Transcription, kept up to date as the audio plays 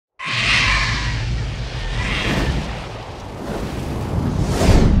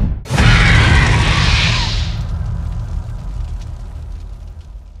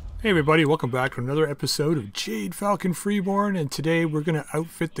Hey everybody, welcome back to another episode of Jade Falcon Freeborn, and today we're going to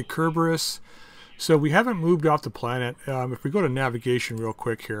outfit the Kerberos. So we haven't moved off the planet. If we go to navigation real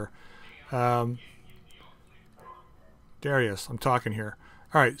quick here. Darius, I'm talking here.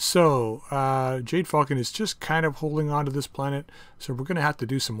 Alright, so Jade Falcon is just kind of holding on to this planet, so we're going to have to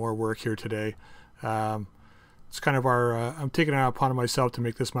do some more work here today. It's kind of our, I'm taking it upon myself to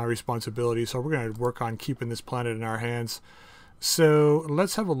make this my responsibility, so we're going to work on keeping this planet in our hands. So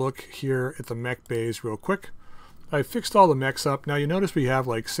let's have a look here at the mech bays real quick. I fixed all the mechs up. Now you notice we have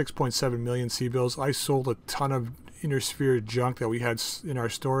like 6.7 million C-bills. I sold a ton of inner sphere junk that we had in our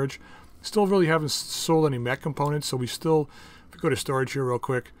storage. Still really haven't sold any mech components, so we still, if we go to storage here real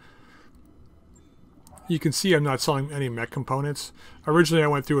quick, you can see I'm not selling any mech components. Originally I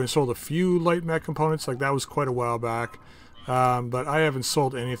went through and sold a few light mech components, like that was quite a while back. But I haven't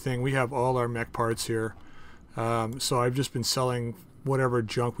sold anything. We have all our mech parts here. So I've just been selling whatever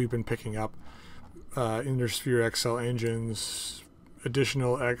junk we've been picking up. Inner Sphere XL engines,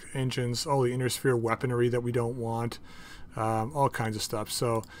 additional engines, all the Inner Sphere weaponry that we don't want, all kinds of stuff.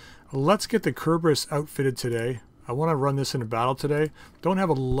 So let's get the Kerberos outfitted today. I want to run this in a battle today. Don't have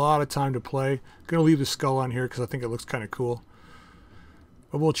a lot of time to play. Gonna leave the skull on here because I think it looks kind of cool.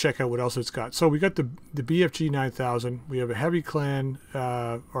 But we'll check out what else it's got. So we got the BFG 9000. We have a heavy clan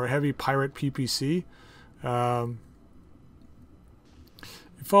or a heavy pirate PPC. It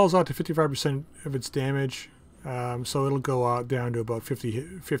falls out to 55% of its damage, so it'll go out down to about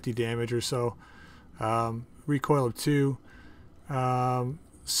 50 damage or so. Recoil of 2.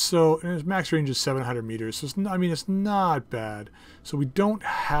 So and its max range is 700 meters. So it's not bad. So we don't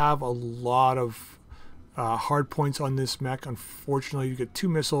have a lot of hard points on this mech. Unfortunately, you get 2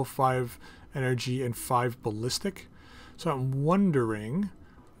 missile, 5 energy, and 5 ballistic. So I'm wondering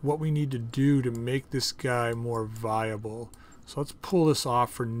what we need to do to make this guy more viable. So let's pull this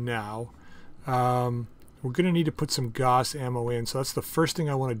off for now. We're going to need to put some Gauss ammo in, so that's the first thing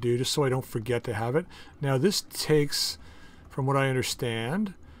I want to do, just so I don't forget to have it. Now this takes, from what I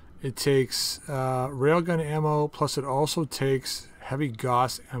understand, it takes railgun ammo, plus it also takes heavy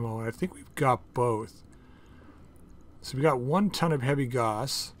Gauss ammo, and I think we've got both. So we got 1 ton of heavy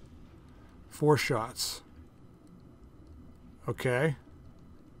Gauss, 4 shots. Okay.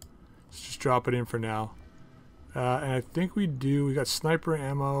 Let's just drop it in for now. And I think we got sniper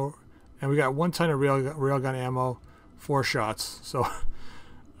ammo, and we got 1 ton of railgun ammo, 4 shots. So,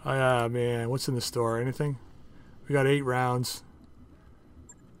 man, what's in the store? Anything? We got 8 rounds.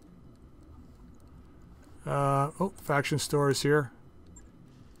 Oh, faction stores here.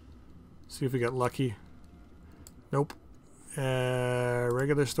 See if we get lucky. Nope.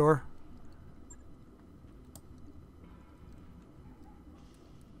 Regular store.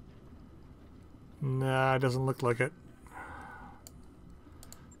 Nah, it doesn't look like it.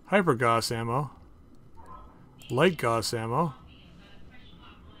 Hyper Gauss ammo. Light Gauss ammo.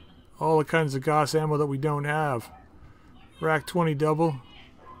 All the kinds of Gauss ammo that we don't have. Rack 20 double.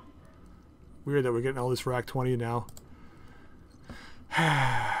 Weird that we're getting all this Rack 20 now.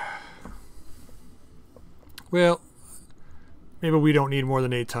 Well, maybe we don't need more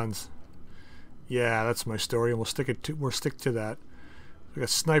than 8 tons. Yeah, that's my story, and we'll stick to that. We got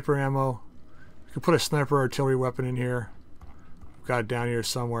sniper ammo. We could put a sniper artillery weapon in here. We've got it down here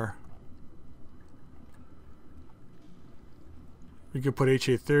somewhere. We could put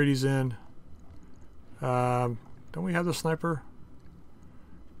HA-30s in. Don't we have the sniper?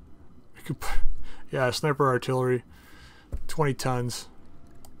 We could put, yeah, sniper artillery. 20 tons.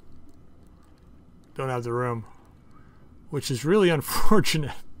 Don't have the room. Which is really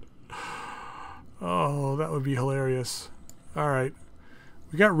unfortunate. Oh, that would be hilarious. Alright.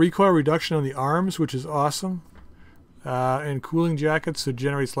 We got recoil reduction on the arms, which is awesome. And cooling jackets, so it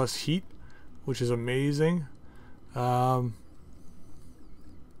generates less heat, which is amazing. Well,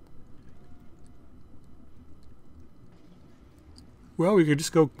 we could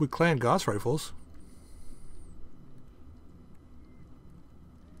just go with clan Gauss rifles.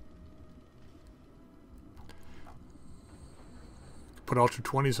 Put Ultra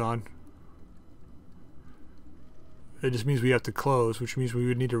 20s on. It just means we have to close, which means we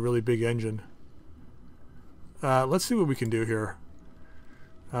would need a really big engine. Let's see what we can do here.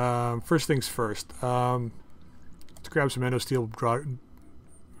 First things first. Let's grab some endo steel.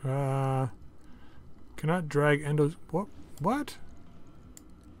 Cannot drag endo. What?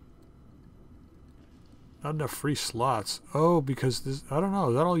 Not enough free slots. Oh, because this. I don't know.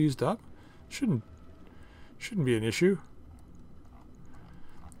 Is that all used up? Shouldn't be an issue.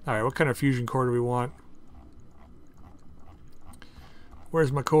 All right. What kind of fusion core do we want?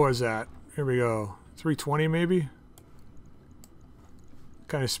 Where's my cores at? Here we go. 320 maybe?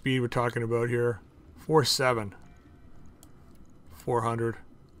 kind of speed we're talking about here? 4.7. 400.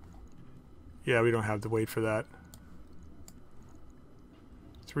 Yeah, we don't have to wait for that.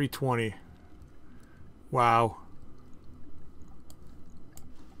 320. Wow.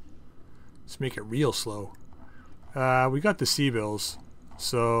 Let's make it real slow. We got the C-bills.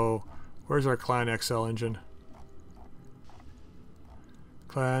 So, where's our Clan XL engine?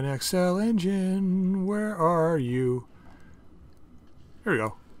 Clan XL engine, where are you? There we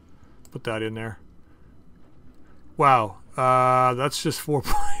go. Put that in there. Wow. That's just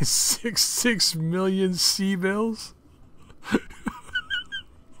 4.66 million C-bills.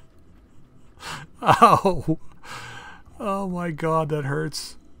 Ow. Oh my god, that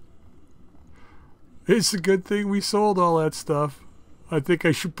hurts. It's a good thing we sold all that stuff. I think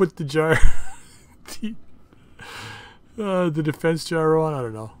I should put the gyro the defense gyro on. I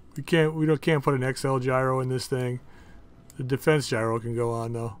don't know. We can't put an XL gyro in this thing. The defense gyro can go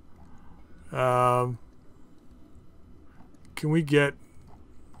on though. Can we get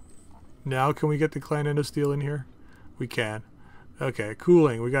the Clan Endosteel in here? We can. Okay,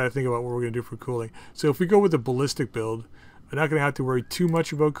 cooling. We got to think about what we're going to do for cooling. So if we go with the ballistic build, we're not going to have to worry too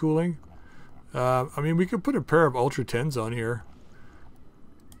much about cooling. I mean, we could put a pair of Ultra 10s on here.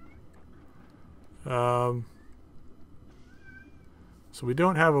 So we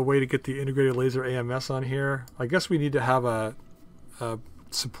don't have a way to get the integrated laser AMS on here. I guess we need to have a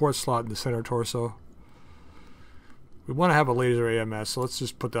support slot in the center torso. We want to have a laser AMS, so let's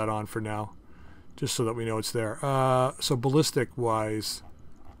just put that on for now, just so that we know it's there. So ballistic wise,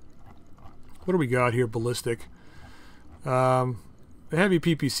 what do we got here? Ballistic. The heavy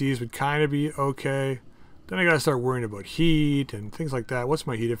PPCs would kind of be okay. Then I got to start worrying about heat and things like that. What's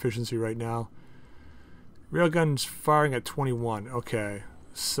my heat efficiency right now? Railgun's firing at 21. Okay,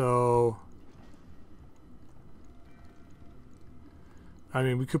 so I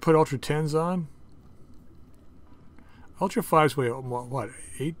mean, we could put Ultra 10s on. Ultra 5s weigh what,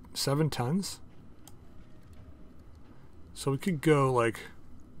 7 tons? So we could go like,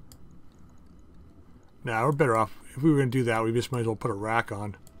 nah, we're better off. If we were going to do that, we just might as well put a rack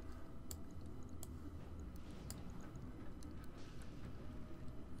on.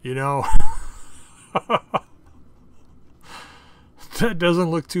 You know, that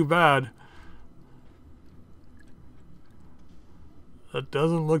doesn't look too bad. That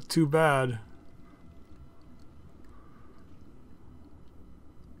doesn't look too bad.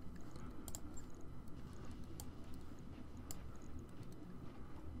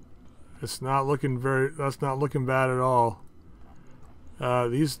 It's not looking that's not looking bad at all.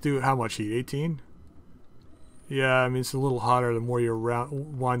 These do how much heat? 18? Yeah, I mean, it's a little hotter the more you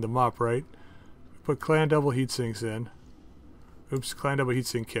wind them up, right? Put Clan double heat sinks in. Oops, Clan double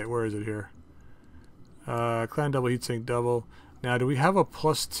heatsink kit. Where is it here? Clan double heatsink double. Now, do we have a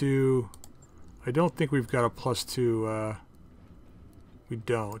 +2? I don't think we've got a +2. We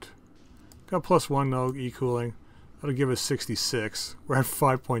don't. Got +1 though, e-cooling. That'll give us 66. We're at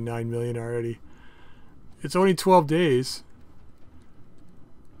 5.9 million already. It's only 12 days.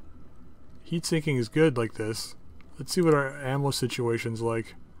 Heat sinking is good like this. Let's see what our ammo situation's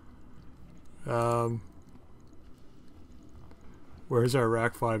like. Where's our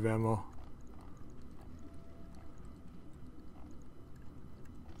Rack 5 ammo?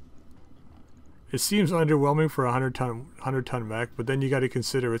 It seems underwhelming for a 100 ton mech, but then you got to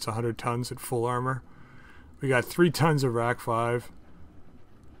consider it's 100 tons at full armor. We got 3 tons of Rack 5.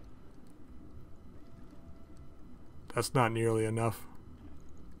 That's not nearly enough.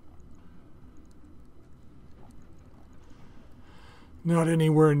 Not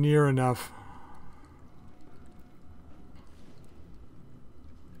anywhere near enough.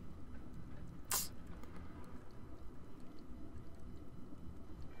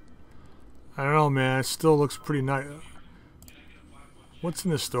 I don't know, man. It still looks pretty nice. What's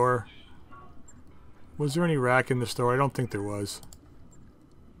in the store? Was there any rack in the store? I don't think there was.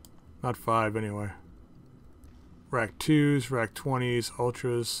 Not 5 anyway. Rack 2s, Rack 20s,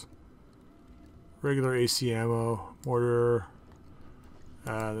 Ultras, regular AC ammo, mortar.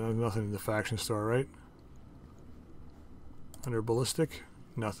 There's nothing in the faction store, right? Under ballistic?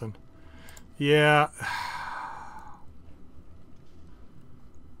 Nothing. Yeah.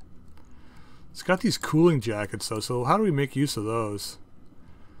 It's got these cooling jackets though, so how do we make use of those?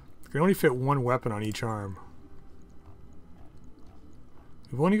 It can only fit 1 weapon on each arm.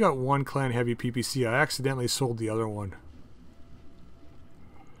 We've only got 1 Clan Heavy PPC. I accidentally sold the other one.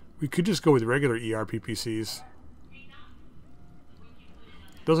 We could just go with regular ER PPCs.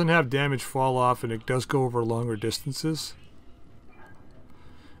 Doesn't have damage fall off, and it does go over longer distances.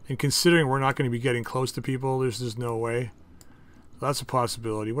 And considering we're not going to be getting close to people, there's just no way. That's a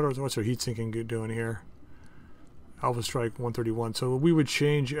possibility. What's our heat sinking doing here? Alpha Strike 131. So we would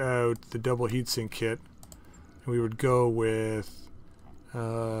change out the double heatsink kit, and we would go with,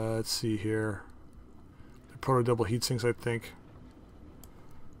 let's see here, the proto double heatsinks, I think.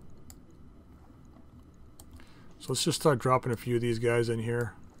 So let's just start dropping a few of these guys in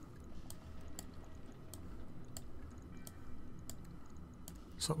here.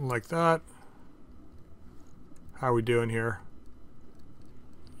 Something like that. How are we doing here?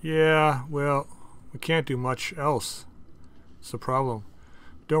 Yeah, well, we can't do much else. It's the problem.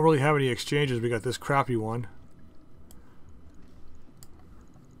 Don't really have any exchanges. We got this crappy one.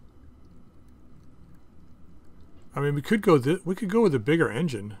 I mean, we could go with a bigger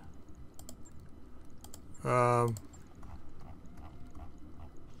engine. Because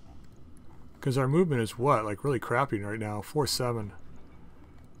our movement is what? Like really crappy right now. 4.7.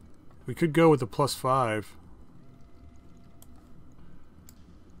 We could go with the +5.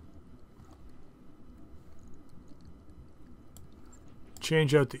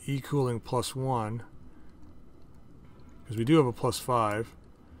 Change out the E-cooling +1. Because we do have a +5.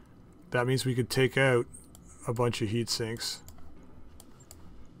 That means we could take out a bunch of heat sinks.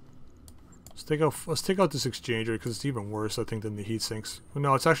 Let's take out this exchanger because it's even worse, I think, than the heat sinks. Well,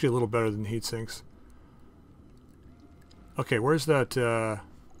 no, it's actually a little better than the heat sinks. Okay, where's that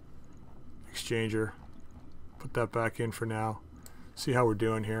exchanger? Put that back in for now. See how we're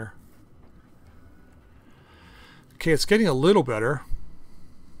doing here. Okay, it's getting a little better.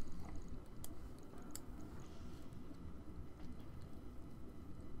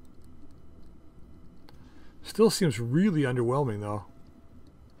 Still seems really underwhelming though.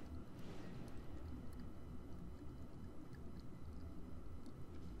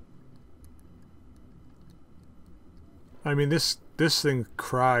 I mean, this thing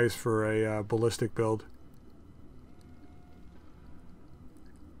cries for a ballistic build.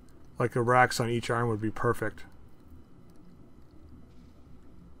 Like the racks on each arm would be perfect.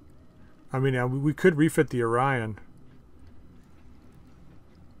 I mean, we could refit the Orion.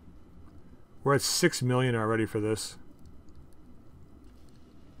 We're at 6 million already for this.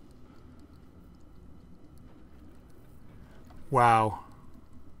 Wow.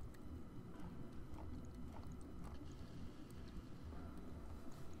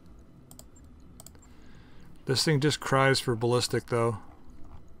 This thing just cries for ballistic though.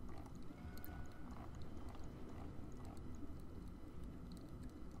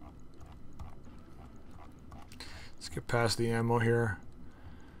 Let's get past the ammo here.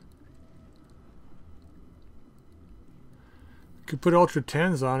 Could put Ultra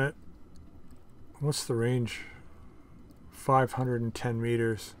 10s on it. What's the range? 510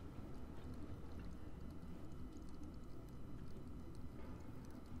 meters.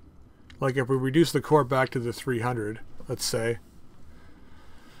 Like if we reduce the core back to the 300, let's say,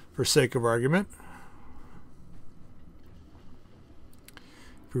 for sake of argument.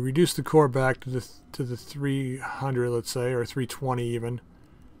 If we reduce the core back to the 300, let's say, or 320 even.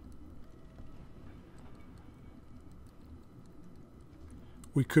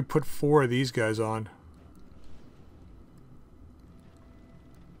 We could put 4 of these guys on.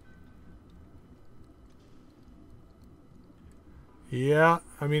 Yeah,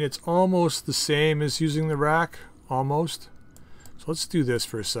 I mean, it's almost the same as using the rack. Almost. So let's do this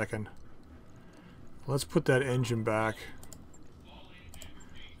for a second. Let's put that engine back.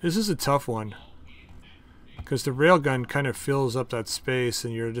 This is a tough one. Because the railgun kind of fills up that space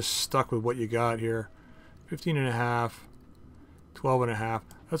and you're just stuck with what you got here. 15.5. 12.5.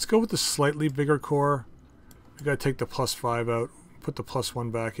 Let's go with the slightly bigger core. We gotta take the +5 out. Put the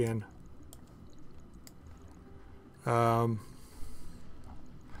 +1 back in. And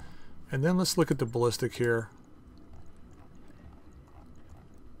then let's look at the ballistic here.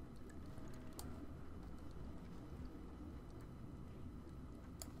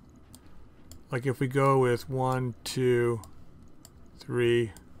 Like if we go with 1, 2,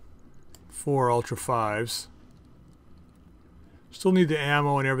 3, 4 Ultra 5s. Still need the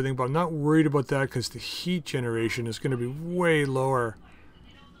ammo and everything, but I'm not worried about that because the heat generation is going to be way lower.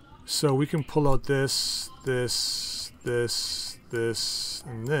 So we can pull out this, this, this, this,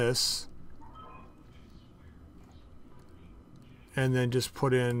 and this. And then just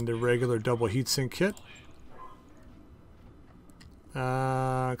put in the regular double heatsink kit.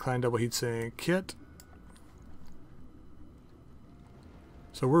 Klein double heatsink kit.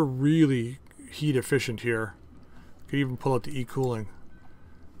 So we're really heat efficient here. Could even pull out the E-cooling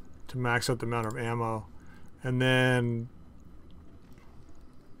to max out the amount of ammo. And then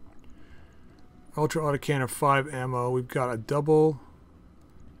Ultra Autocannon 5 ammo. We've got a double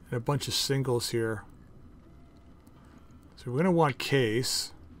and a bunch of singles here. So we're going to want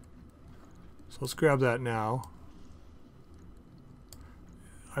case. So let's grab that now.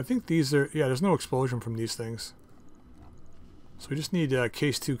 I think these are, yeah, there's no explosion from these things. So we just need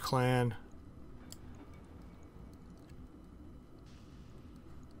case 2 clan.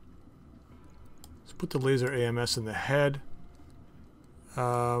 Let's put the laser AMS in the head.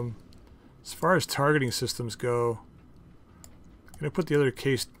 As far as targeting systems go, I'm going to put the other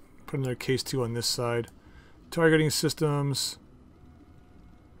case, put another case 2 on this side. Targeting systems.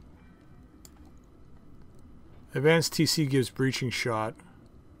 Advanced TC gives breaching shot.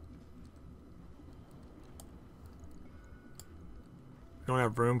 Don't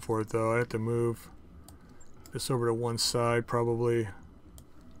have room for it though. I have to move this over to one side probably. I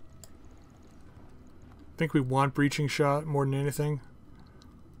think we want breaching shot more than anything.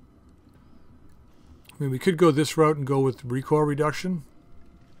 I mean, we could go this route and go with recoil reduction.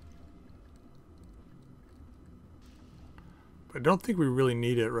 But I don't think we really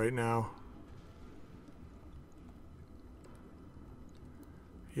need it right now.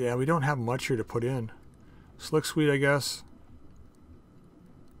 Yeah, we don't have much here to put in. Slick Sweet, I guess.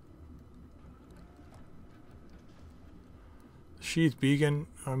 Sheath Beacon,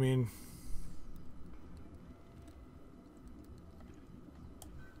 I mean...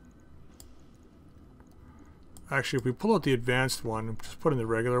 Actually, if we pull out the advanced one, just put in the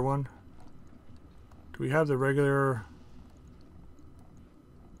regular one. Do we have the regular...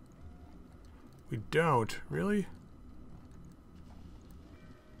 We don't. Really?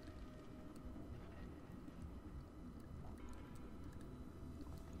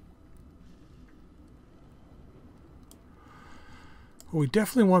 Well, we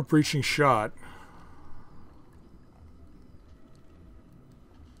definitely want breaching shot.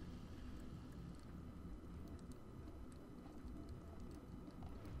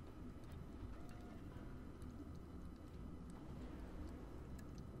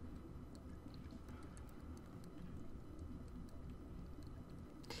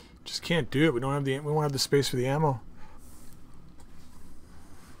 Just can't do it. We don't have the. We won't have the space for the ammo.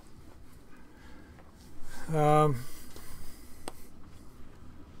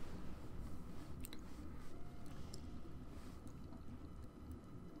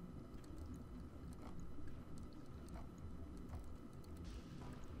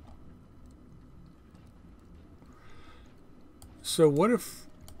 So what if?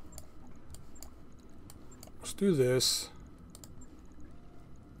 Let's do this.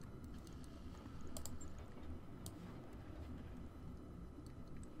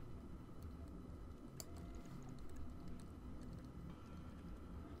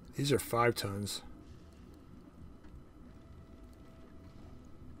 These are 5 tons.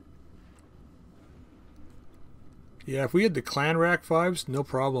 Yeah, if we had the clan rack 5s, no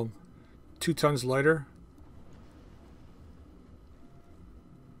problem. 2 tons lighter.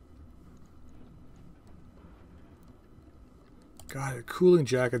 God, cooling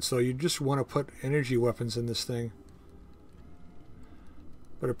jackets though, you just want to put energy weapons in this thing.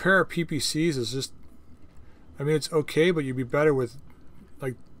 But a pair of PPCs is just, I mean, it's okay, but you'd be better with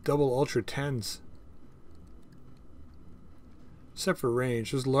like double ultra 10s. Except for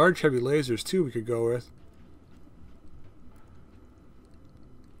range. There's large heavy lasers too we could go with.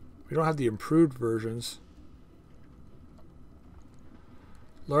 We don't have the improved versions.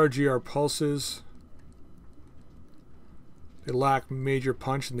 Large ER pulses. They lack major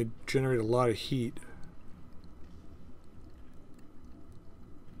punch and they generate a lot of heat.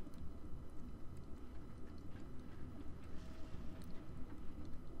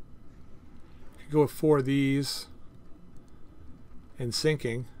 Could go with 4 of these. And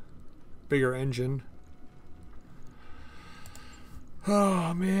sinking. Bigger engine.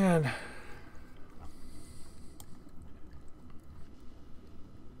 Oh man.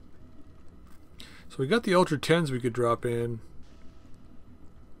 So we got the Ultra 10s we could drop in.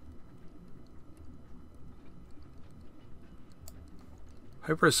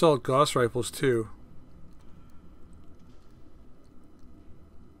 Hyper Assault Gauss rifles too.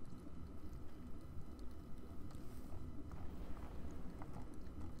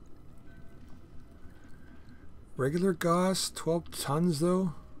 Regular Gauss, 12 tons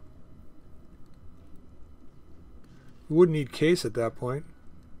though. We wouldn't need case at that point.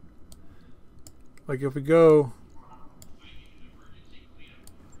 Like if we go...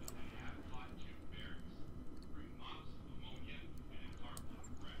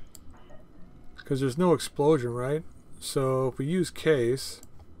 Because there's no explosion, right? So if we use case,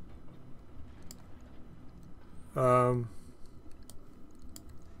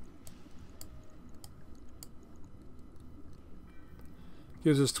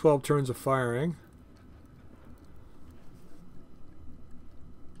 gives us 12 turns of firing.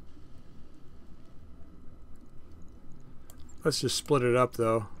 Let's just split it up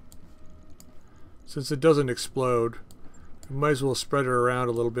though. Since it doesn't explode, we might as well spread it around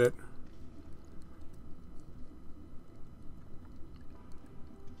a little bit.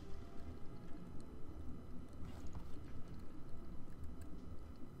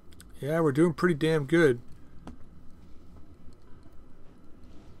 Yeah, we're doing pretty damn good.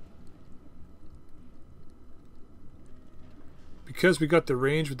 Because we got the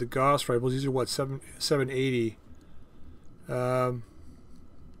range with the Gauss rifles, these are what, 780.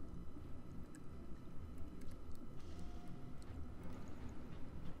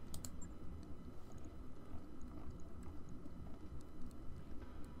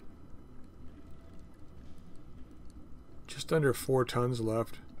 Just under 4 tons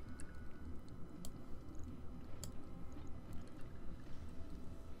left.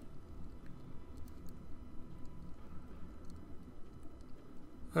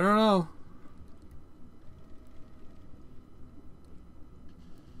 I don't know.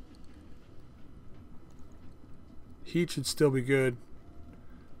 Heat should still be good.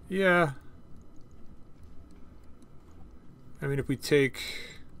 Yeah. I mean, if we take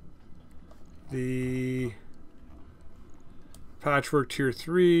the Patchwork Tier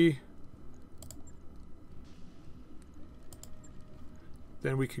 3,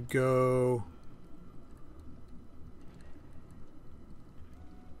 then we could go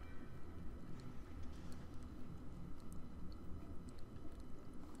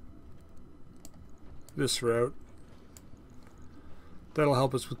this route. That'll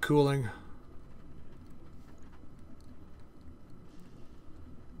help us with cooling.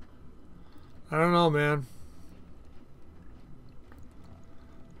 I don't know, man.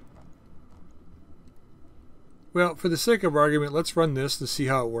 Well, for the sake of argument, let's run this to see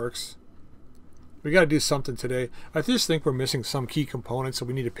how it works. We got to do something today. I just think we're missing some key components that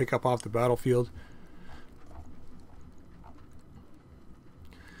we need to pick up off the battlefield.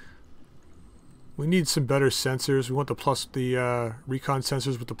 We need some better sensors. We want the recon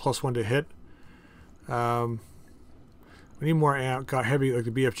sensors with the +1 to hit. We need more got heavy, like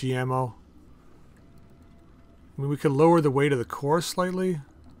the BFG ammo. I mean, we could lower the weight of the core slightly.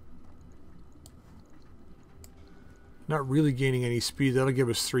 Not really gaining any speed. That'll give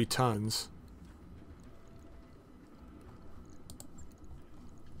us 3 tons.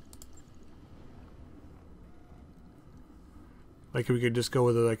 Like we could just go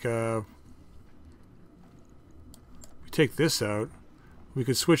with like a... We take this out. We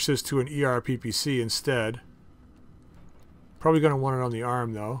could switch this to an ERPPC instead. Probably going to want it on the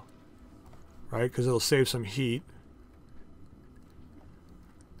arm though. Right? Because it'll save some heat.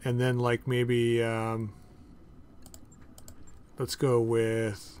 And then like maybe... let's go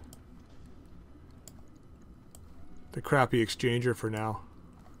with the crappy exchanger for now.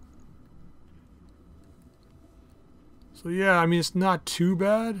 So yeah, I mean, it's not too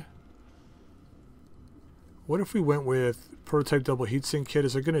bad. What if we went with prototype double heatsink kit?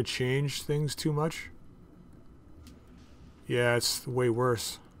 Is it going to change things too much? Yeah, it's way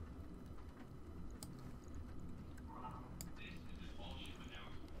worse.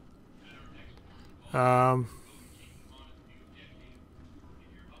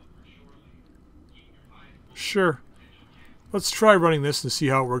 Sure. Let's try running this and see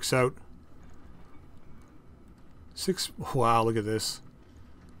how it works out. Wow, look at this.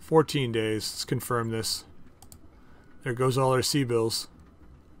 14 days. Let's confirm this. There goes all our C-bills.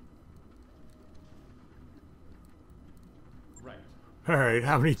 Right. Alright,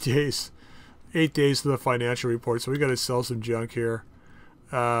 how many days? 8 days to the financial report, so we gotta sell some junk here.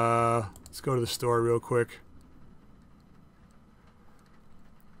 Let's go to the store real quick.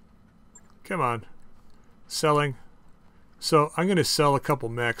 Come on. Selling. So I'm going to sell a couple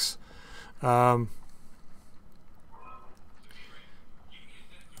mechs. I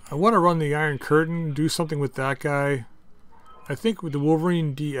want to run the Iron Curtain, do something with that guy. I think with the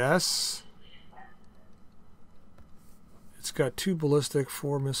Wolverine DS, it's got 2 ballistic,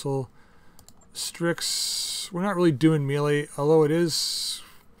 4 missile. Strix, we're not really doing melee, although it is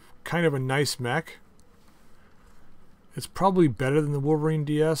kind of a nice mech. It's probably better than the Wolverine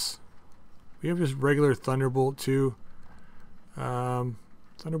DS. We have just regular Thunderbolt too.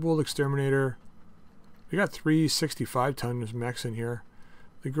 Thunderbolt Exterminator. We got 3 65-ton mechs in here.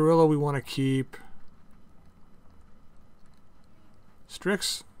 The Gorilla we want to keep.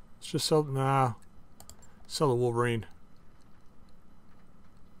 Strix? Let's just sell... Nah. Sell the Wolverine.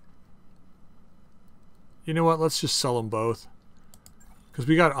 You know what? Let's just sell them both. Because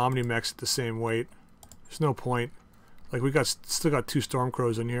we got Omni-mechs at the same weight. There's no point. Like, we still got 2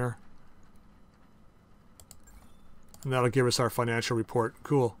 Stormcrows in here. And that'll give us our financial report.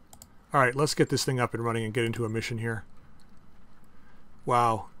 Cool. Alright, let's get this thing up and running and get into a mission here.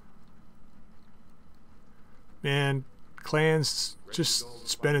 Wow. Man, clans just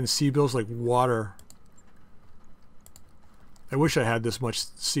spending C-bills like water. I wish I had this much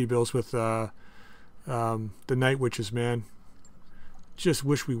C-bills with the Night Witches, man. Just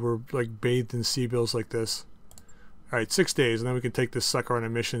wish we were like bathed in C-bills like this. Alright, 6 days, and then we can take this sucker on a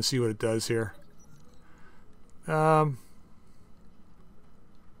mission and see what it does here.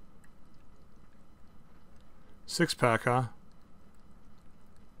 6-pack, huh?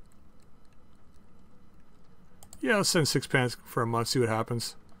 Yeah, let's send 6 packs for a month, see what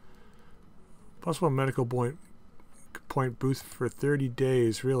happens. Possible medical point boost for 30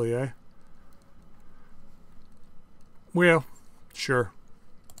 days, really, eh? Well, sure.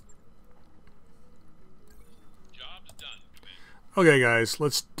 Job's done. Okay, guys,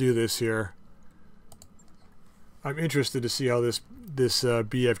 let's do this here. I'm interested to see how this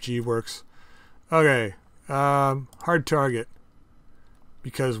BFG works. Okay, hard target,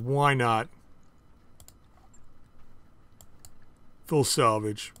 because why not? Full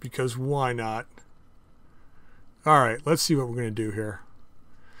salvage, because why not? Alright, let's see what we're going to do here.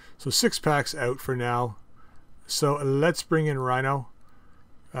 So 6 packs out for now. So let's bring in Rhino.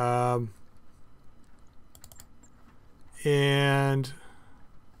 And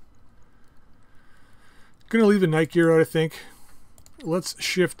going to leave the night gear out, I think. Let's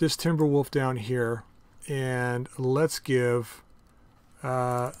shift this Timberwolf down here. And let's give...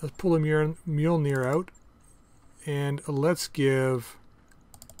 let's pull a Mjolnir out. And let's give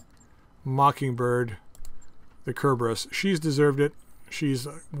Mockingbird the Kerberos. She's deserved it. She's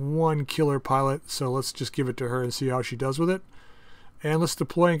one killer pilot, so let's just give it to her and see how she does with it. And let's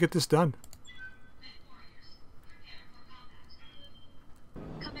deploy and get this done.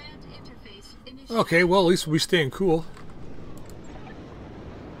 Okay, well, at least we'll be staying cool.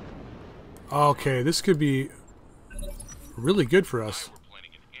 Okay, this could be really good for us.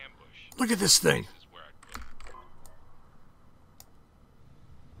 Look at this thing.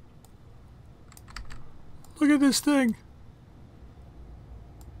 Look at this thing.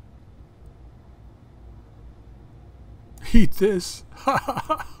 Eat this.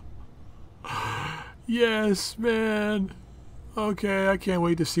 Yes, man. Okay, I can't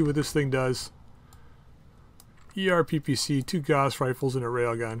wait to see what this thing does. ERPPC, 2 Gauss rifles and a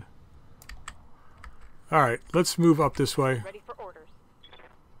railgun. Alright, let's move up this way. Ready for orders.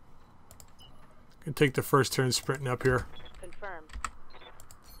 Can take the first turn sprinting up here. Confirmed.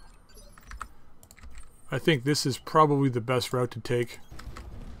 I think this is probably the best route to take.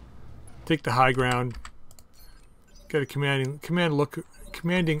 Take the high ground. Get a commanding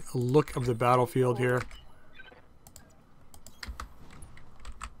look of the battlefield here.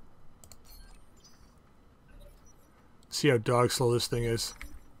 See how dog slow this thing is.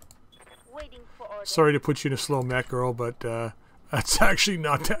 Waiting for orders. Sorry to put you in a slow mech, girl, but that's actually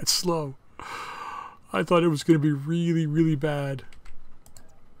not that slow. I thought it was going to be really, really bad.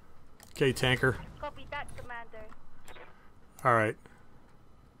 Okay, tanker. Copy that, Commander. Alright.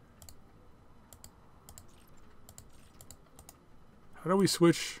 How do we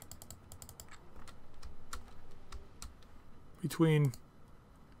switch between...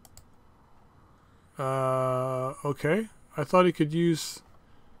 okay. I thought he could use...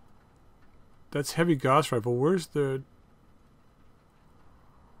 That's heavy Gauss rifle. Where's the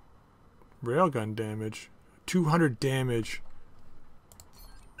railgun damage? 200 damage.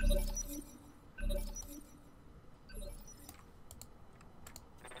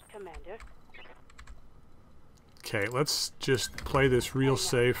 Commander. Okay, let's just play this real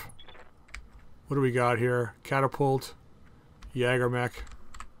safe. What do we got here? Catapult, Jagermech.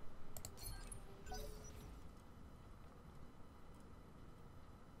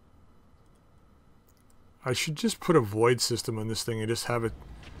 I should just put a void system on this thing and just have it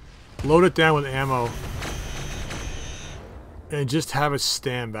load it down with ammo and just have it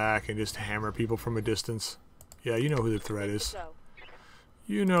stand back and just hammer people from a distance. Yeah, you know who the threat is.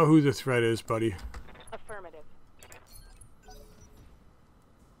 You know who the threat is, buddy. Affirmative.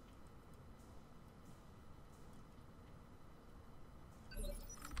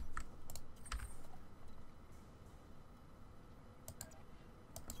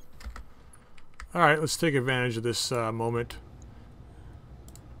 Alright, let's take advantage of this moment.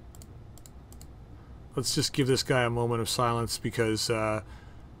 Let's just give this guy a moment of silence because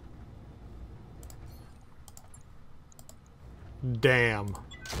damn.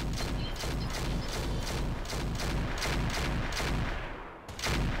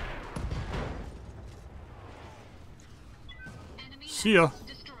 See ya.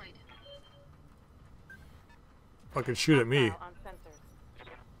 Fucking shoot at me.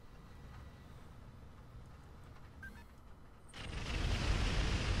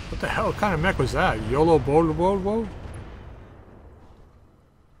 What the hell kind of mech was that? YOLO Bodo Bodo?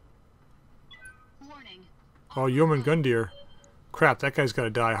 Warning. Oh, Yeoman Gundyr. Crap, that guy's got to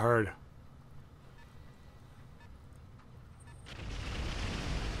die hard.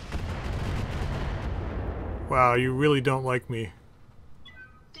 Wow, you really don't like me.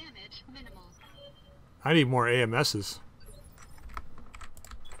 Damage minimal. I need more AMSs.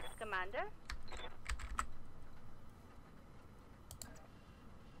 Commander?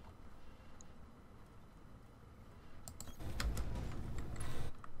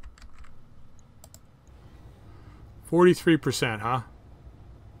 43%, huh?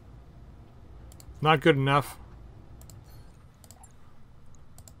 Not good enough.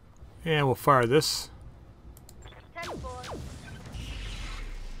 And we'll fire this. 10-4.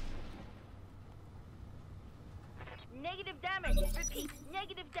 Negative damage. Repeat.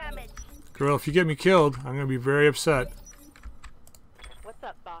 Negative damage. Girl, if you get me killed, I'm going to be very upset. What's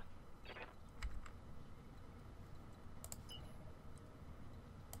up, boss?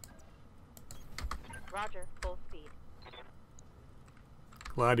 Roger. Full speed.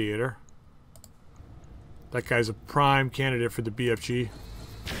 Gladiator. That guy's a prime candidate for the BFG.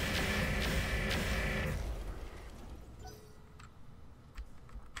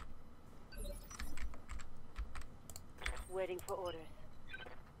 Waiting for orders.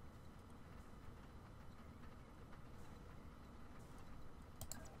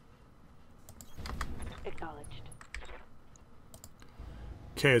 Acknowledged.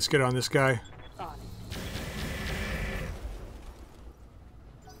 Okay, let's get on this guy. On it.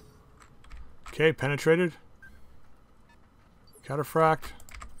 Okay, penetrated. Cataphract.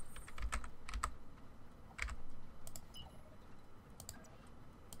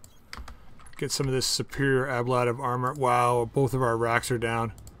 Get some of this superior ablative armor. Wow, both of our racks are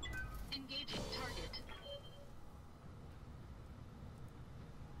down. Engaging target.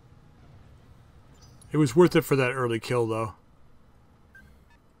 It was worth it for that early kill, though.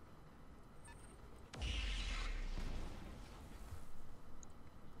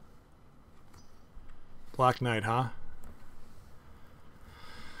 Black Knight, huh?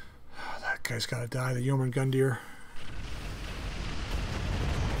 That guy's gotta die, the Yeoman Gundyr.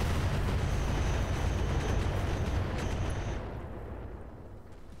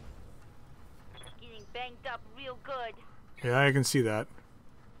 Getting banged up real good. Yeah, I can see that.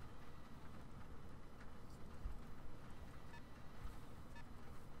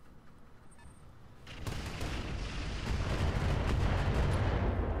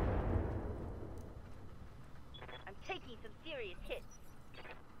 I'm taking some serious hits.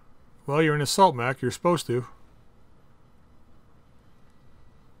 Well, you're an assault mech. You're supposed to.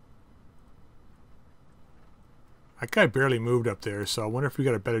 That guy barely moved up there, so I wonder if we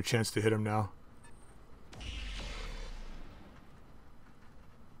got a better chance to hit him now.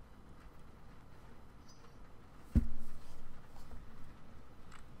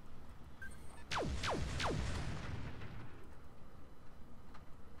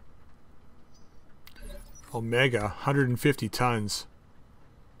 Omega, 150 tons.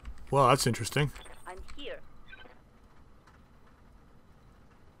 Well, that's interesting. I'm here.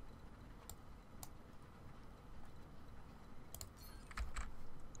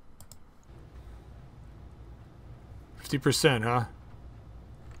 %, huh?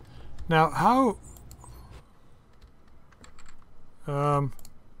 Now, how...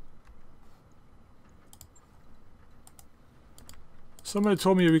 Somebody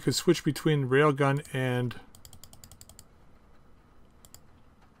told me we could switch between railgun and...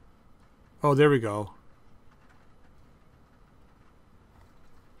 Oh, there we go.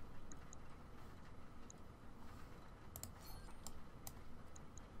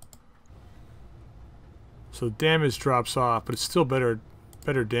 So damage drops off, but it's still better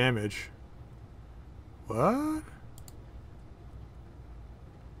damage. What?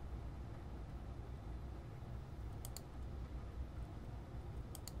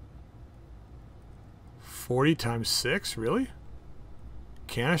 $40 times 6? Really?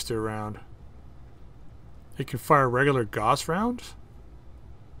 Canister round. It can fire regular Gauss rounds?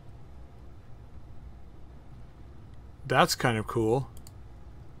 That's kind of cool.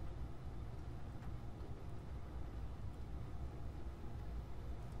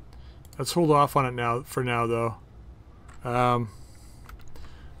 Let's hold off on it now for now, though. Want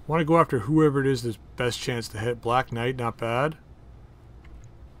to go after whoever it is that's best chance to hit. Black Knight, not bad.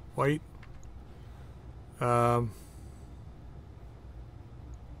 White.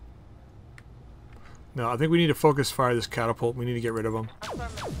 No, I think we need to focus fire this catapult. We need to get rid of him.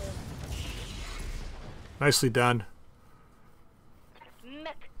 Affirmative. Nicely done.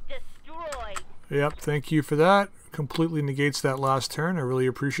 Mech destroyed. Yep, thank you for that. completely negates that last turn. I really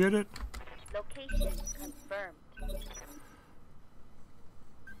appreciate it. Location confirmed.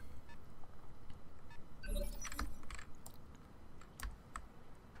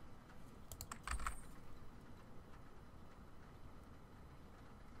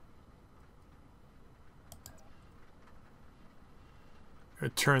 I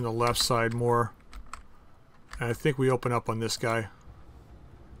turn the left side more. And I think we open up on this guy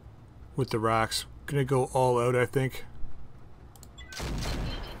with the racks. Gonna go all out, I think.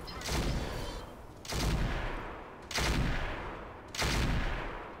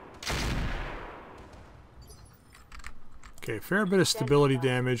 Okay, fair bit of stability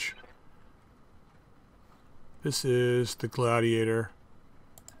damage. This is the Gladiator.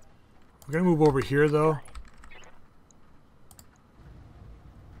 We're gonna move over here though.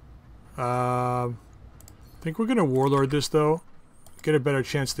 I think we're gonna Warlord this though. Get a better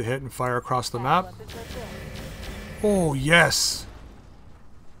chance to hit and fire across the map. Oh yes!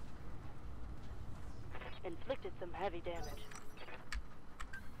 Inflicted some heavy damage.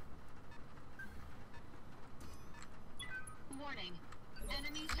 Warning.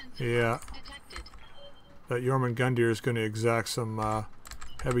 Enemy sensor Yeah, detected. that Jormungandr is gonna exact some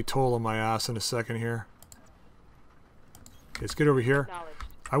heavy toll on my ass in a second here. Okay, let's get over here. Acknowledged.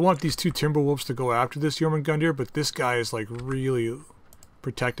 I want these two Timberwolves to go after this Jormungandr, but this guy is like really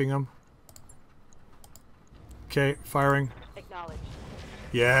protecting him. Okay, firing. Acknowledged.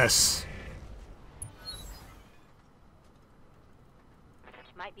 Yes!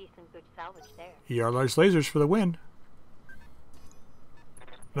 Might be some good salvage there. ER large lasers for the win.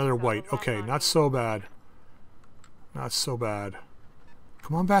 Another white. Okay, not so bad. Not so bad.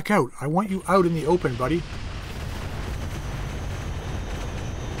 Come on back out. I want you out in the open, buddy.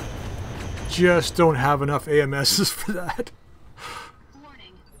 Just don't have enough AMSs for that.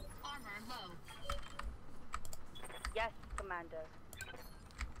 Warning. Armor low. Yes, Commander.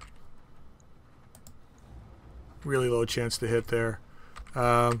 Really low chance to hit there.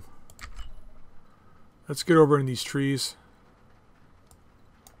 Let's get over in these trees.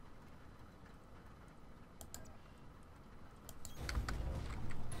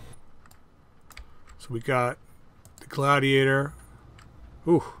 So we got the Gladiator.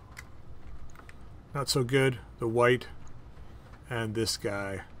 Ooh. Not so good. The white. And this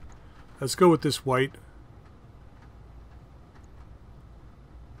guy. Let's go with this white.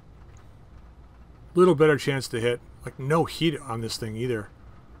 Little better chance to hit. Like no heat on this thing either.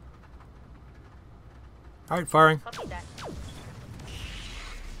 Alright, firing. Copy that.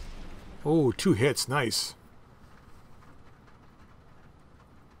 Oh, 2 hits. Nice.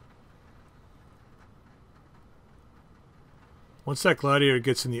 Once that Gladiator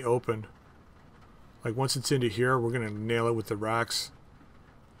gets in the open, like once it's into here, we're going to nail it with the racks.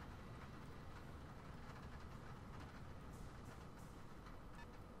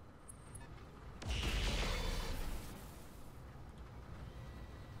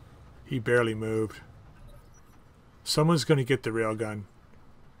 He barely moved. Someone's going to get the railgun.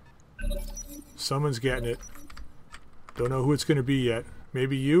 Someone's getting it. Don't know who it's going to be yet.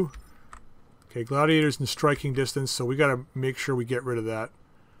 Maybe you? Okay, Gladiator's in striking distance, so we got to make sure we get rid of that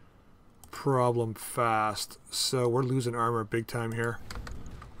problem fast. So we're losing armor big time here.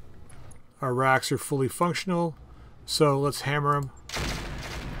 Our racks are fully functional, so let's hammer them.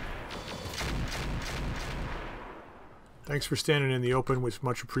 Thanks for standing in the open, was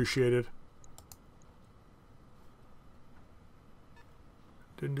much appreciated.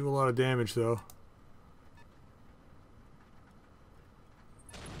 Didn't do a lot of damage though.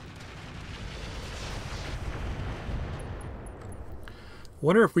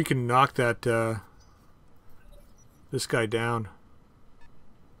 Wonder if we can knock that this guy down.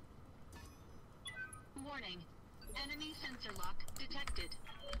 Warning. Enemy sensor lock detected.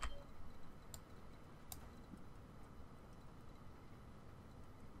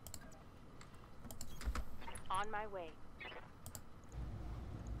 On my way.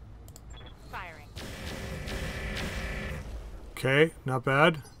 Firing. Okay, not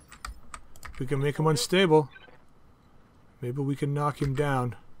bad. We can make him unstable. Maybe we can knock him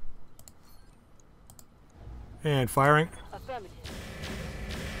down. And firing. Affirmative.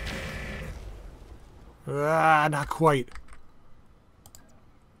 Ah, not quite.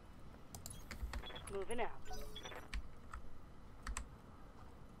 Moving out.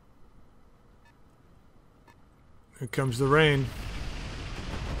 Here comes the rain.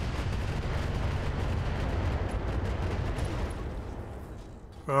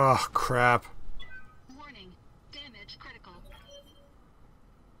 Oh, crap. Warning. Damage critical.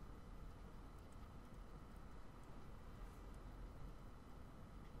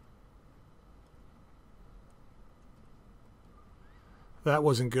 That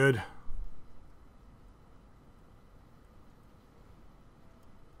wasn't good.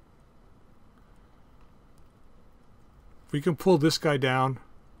 We can pull this guy down.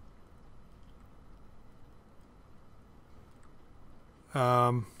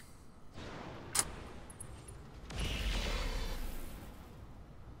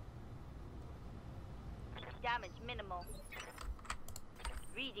 Damage minimal.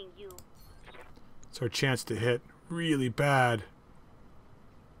 Reading you. It's our chance to hit really bad.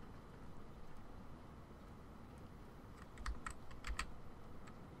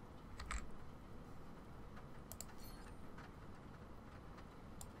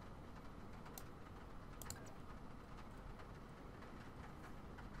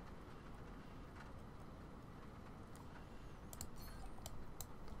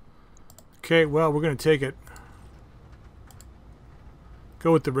 Okay, well, we're going to take it.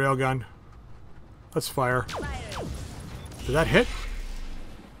 Go with the railgun. Let's fire. Did that hit?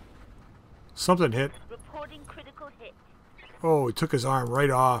 Something hit. Reporting critical hit. Oh, he took his arm right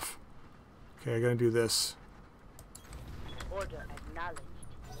off. Okay, I gotta do this. Order acknowledged.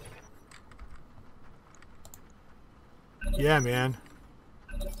 Yeah, man.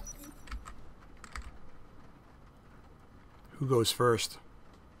 Who goes first?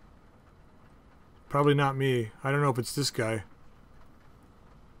 Probably not me. I don't know if it's this guy.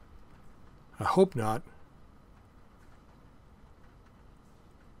 I hope not.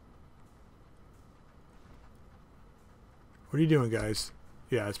 What are you doing, guys?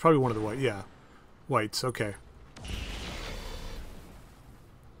 Yeah, it's probably one of the white. Yeah, whites. Okay.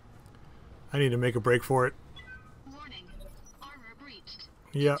 I need to make a break for it. Warning. Armor breached.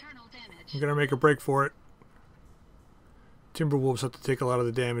 Yeah, Internal damage. I'm gonna make a break for it. Timberwolves have to take a lot of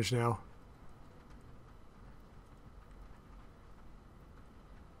the damage now.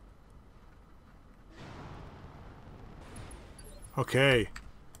 Okay.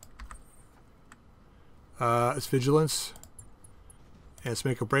 It's vigilance. And let's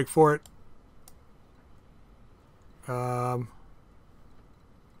make a break for it. I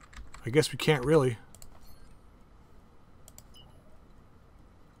guess we can't really.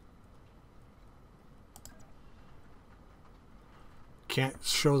 Can't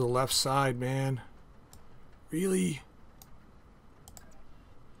show the left side, man. Really?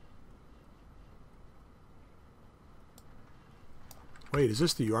 Wait, is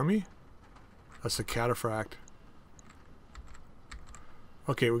this the army? That's the cataphract.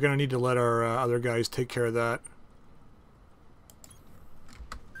 Okay, we're gonna need to let our other guys take care of that.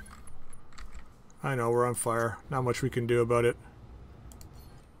 I know, we're on fire. Not much we can do about it.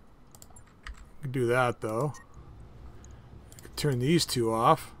 We can do that, though. We can turn these two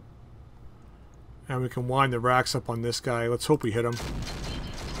off. And we can wind the racks up on this guy. Let's hope we hit him.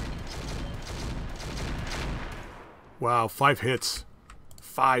 Wow, 5 hits.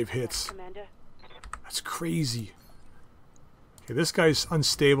 5 hits. Commander. That's crazy. Okay, this guy's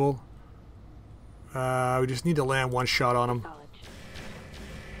unstable. We just need to land one shot on him. Acknowledged.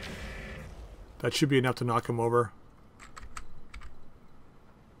 That should be enough to knock him over.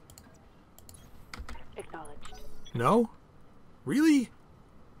 Acknowledged. No? Really?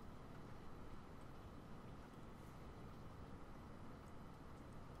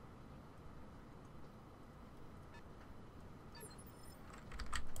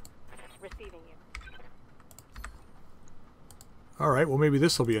 Receiving you. Alright, well maybe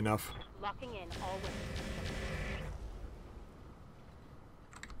this will be enough. Locking in all weapons.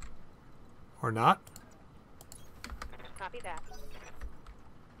 Or not? Copy that.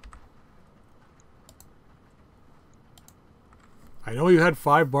 I know you had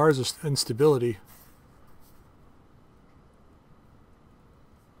 5 bars of instability.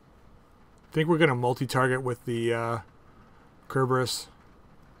 I think we're going to multi-target with the Kerberos.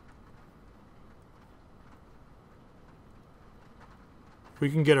 We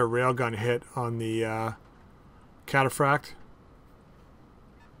can get a railgun hit on the cataphract.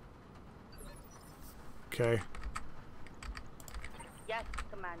 Okay. Yes,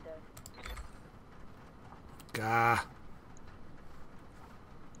 Commander. Gah.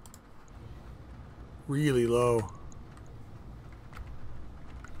 Really low.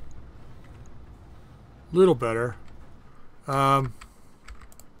 Little better.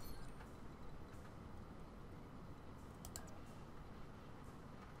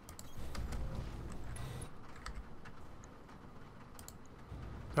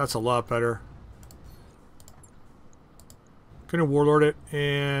 That's a lot better. Gonna warlord it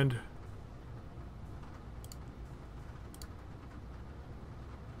and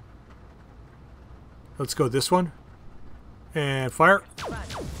let's go this one and fire. Run.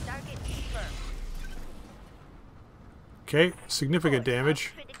 Target confirmed. Okay, significant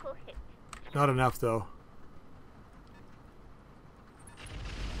damage. Critical hit. Not enough though.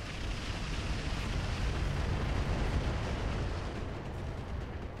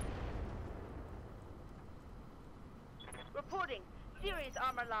 Reporting. Serious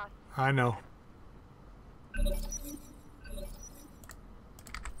armor loss. I know.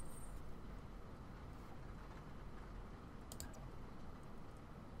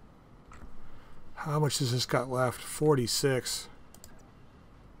 How much has this got left? 46.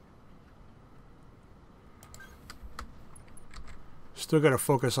 Still got to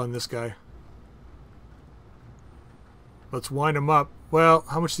focus on this guy. Let's wind him up. Well,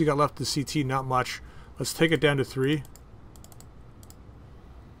 how much has he got left to CT? Not much. Let's take it down to 3.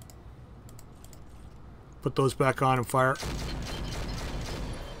 Put those back on and fire.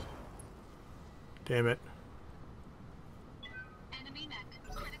 Damn it. Enemy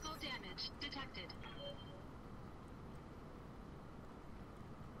mech. Critical damage detected.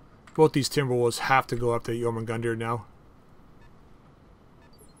 Both these Timberwolves have to go up to Jormungandr now.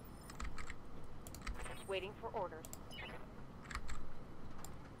 Waiting for orders.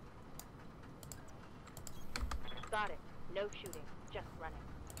 Got it. No shooting. Just running.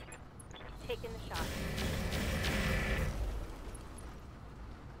 Taking the shot.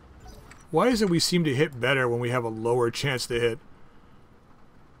 Why is it we seem to hit better when we have a lower chance to hit?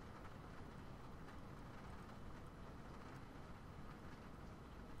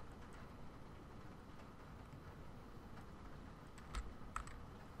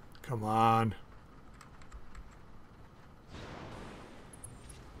 Come on.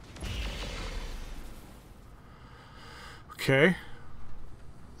 Okay.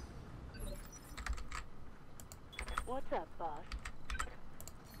 What's up, boss?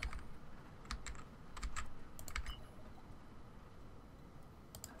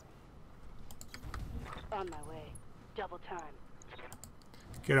 On my way. Double time.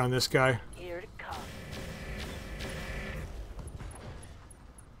 Get on this guy. Here to come.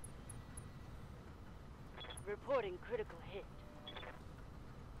 Reporting critical hit.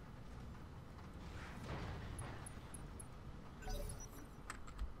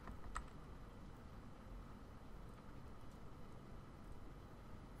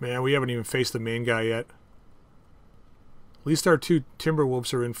 Man, we haven't even faced the main guy yet. At least our 2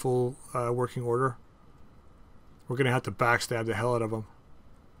 Timberwolves are in full working order. We're going to have to backstab the hell out of them.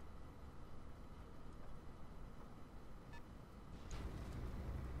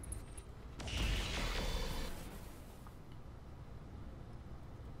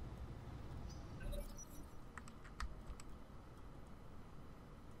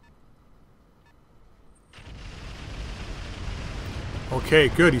 Okay,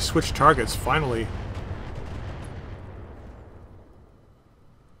 good. He switched targets, finally.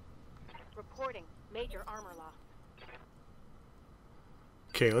 Reporting major armor loss.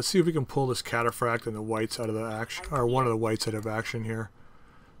 Okay, let's see if we can pull this Cataphract and the whites out of the action, or one of the whites out of action here.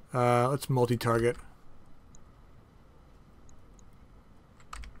 Let's multi-target.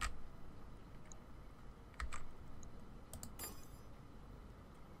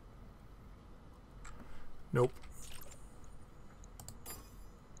 Nope.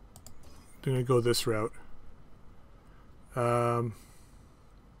 I'm gonna go this route.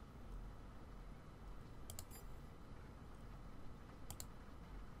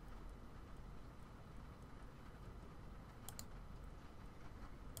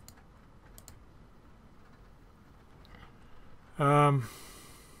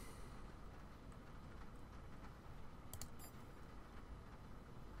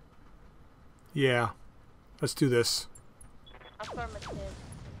 Yeah, let's do this. Affirmative.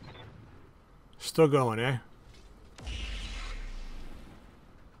 Still going, eh?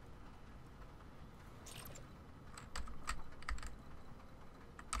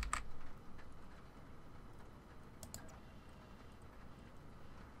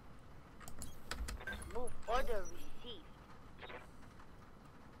 Move order received.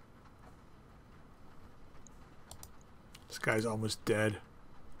 This guy's almost dead.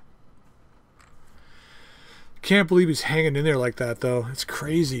 Can't believe he's hanging in there like that, though. It's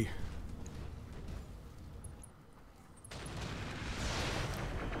crazy.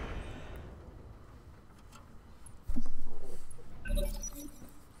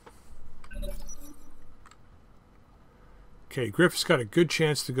 Okay, Griff's got a good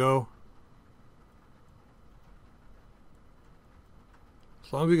chance to go.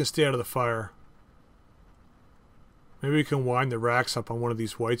 As long as we can stay out of the fire. Maybe we can wind the racks up on one of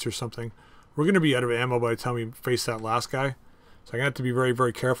these whites or something. We're going to be out of ammo by the time we face that last guy. So I'm going to have to be very,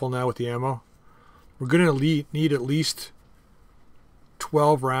 very careful now with the ammo. We're going to need at least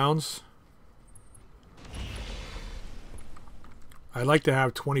 12 rounds. I'd like to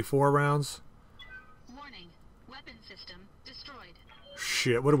have 24 rounds. Warning. Weapon system destroyed.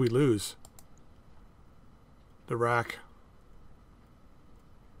 Shit, what do we lose? The rack.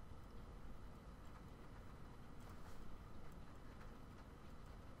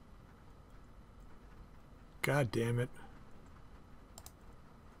 God damn it.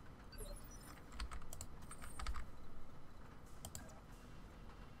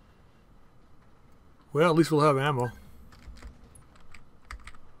 Well, at least we'll have ammo.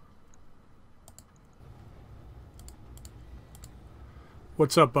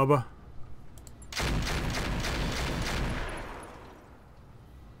 What's up, Bubba?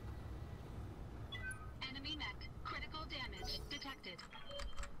 Enemy mech. Critical damage detected.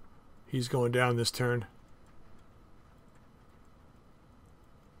 He's going down this turn.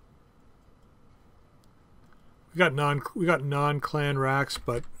 We got non-clan racks,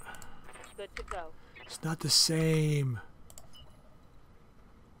 but Good to go. it's not the same.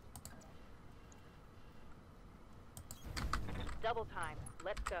 Double time.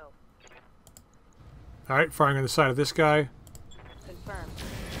 Let's go. Alright, firing on the side of this guy. Confirmed.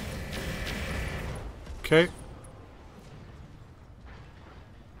 Okay.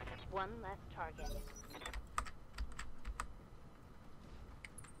 One less target.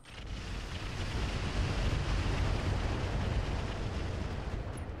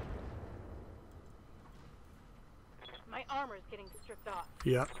 My armor's getting stripped off.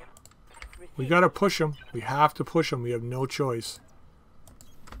 Yeah. We Received. gotta push them. We have to push them. We have no choice.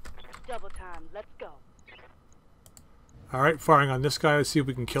 Double time. Let's go. Alright, firing on this guy. Let's see if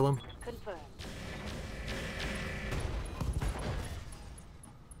we can kill him. Confirmed.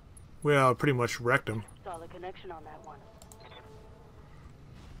 Well, pretty much wrecked him. Solid connection on that one.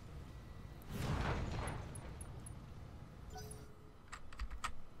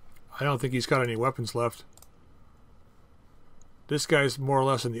 I don't think he's got any weapons left. This guy's more or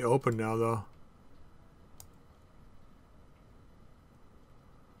less in the open now, though.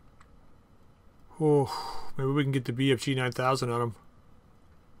 Oh, maybe we can get the BFG 9000 on him.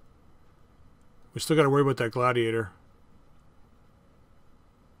 We still got to worry about that gladiator.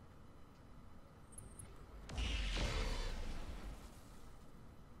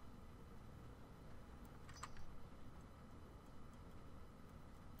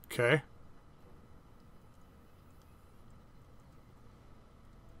 Okay.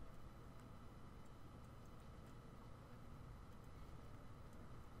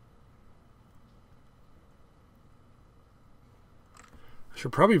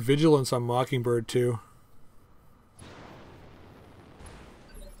 Should probably vigilance on Mockingbird too.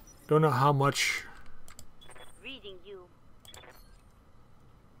 Don't know how much. Reading you.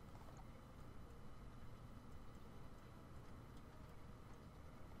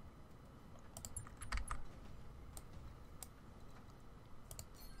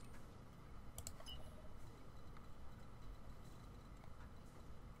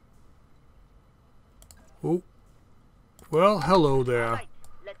 Oh. Well, hello there. Right.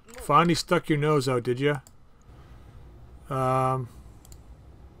 Let's move. Finally stuck your nose out, did you? Better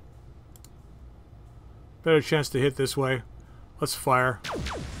chance to hit this way. Let's fire.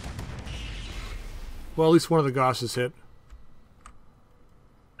 Well, at least one of the Goss is hit.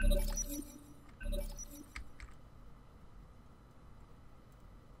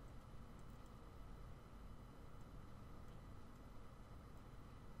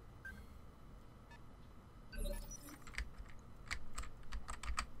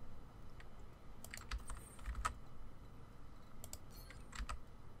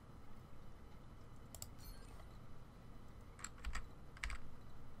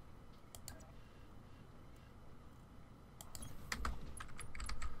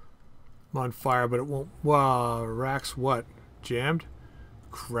 I'm on fire, but it won't. Wow, Rack's what? Jammed?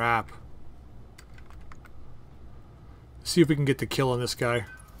 Crap. See if we can get the kill on this guy.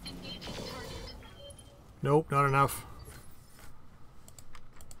 Engaging target. Nope, not enough.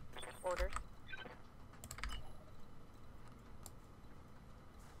 Orders.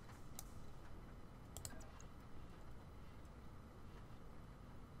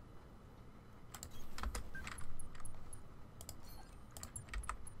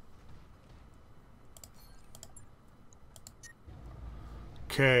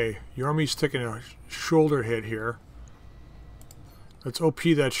 Okay, Yormi's taking a shoulder hit here. Let's OP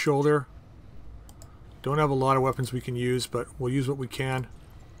that shoulder. Don't have a lot of weapons we can use, but we'll use what we can.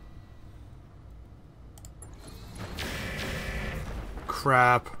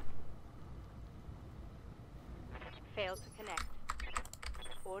 Crap. Failed to connect.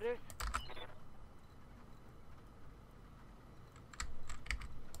 Orders.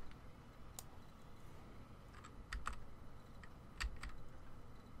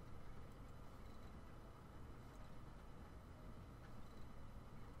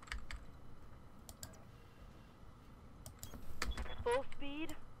 Full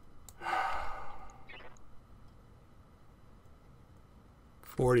speed?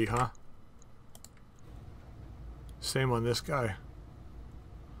 40, huh? Same on this guy.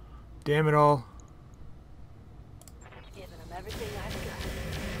 Damn it all. Giving them everything I've got.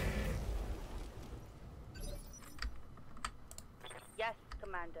 Yes,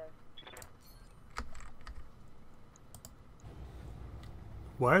 Commander.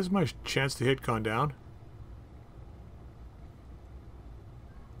 Why has my chance to hit gone down?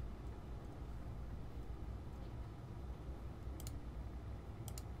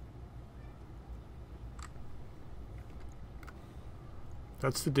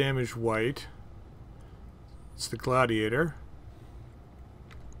 That's the damaged white. It's the gladiator.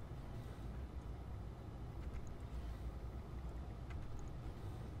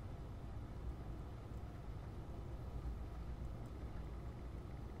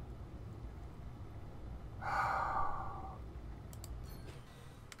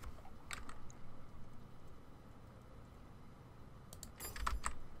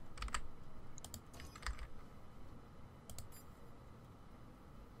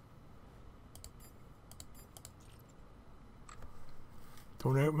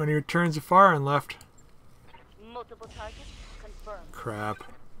 Don't have many returns of firing left. Multiple targets confirmed. Crap.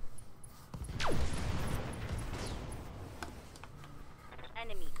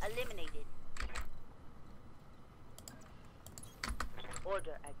 Enemy eliminated.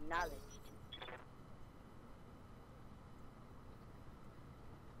 Order acknowledged.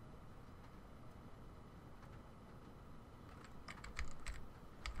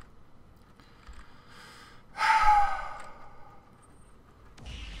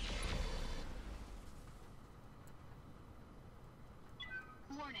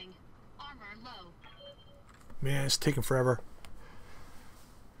 Warning. Armor low. Man, it's taking forever.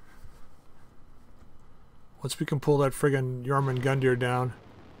 Once we can pull that friggin' Yarman Gundyr down,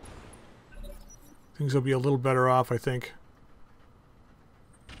 things will be a little better off, I think.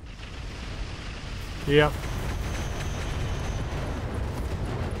 Yep.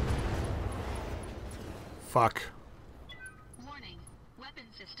 Fuck. Warning. Weapon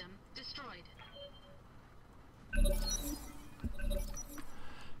system destroyed.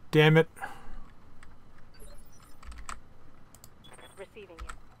 Damn it. Receiving it.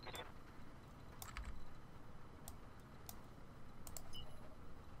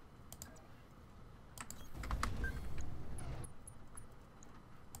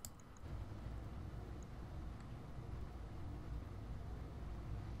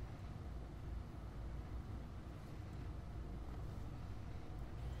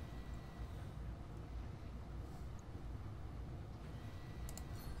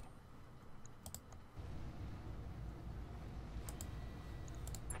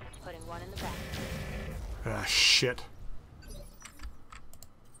 Putting one in the back. Ah, shit.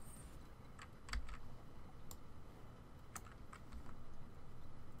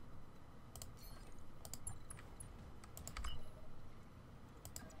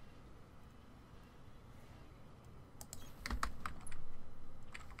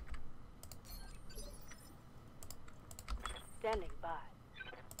 Standing by.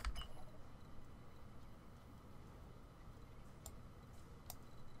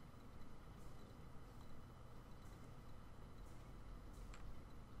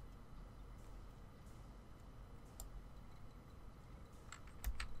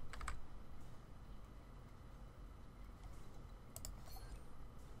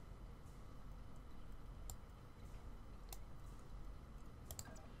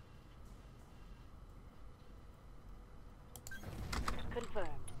 Confirmed.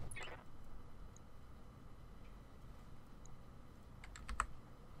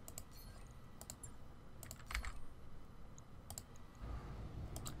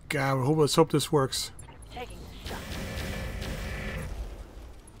 God, let's hope this works. Taking the shot.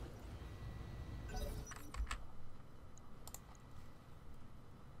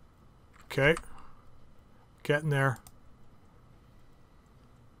 Okay. Getting there.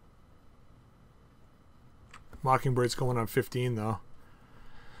 Mockingbird's going on 15 though.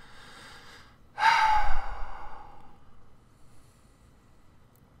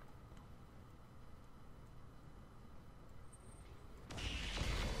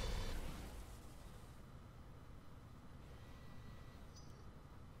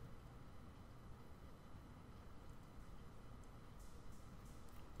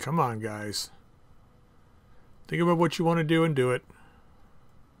 Come on, guys. Think about what you want to do and do it.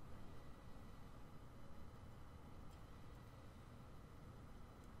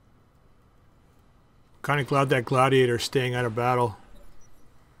 Kind of glad that gladiator's staying out of battle.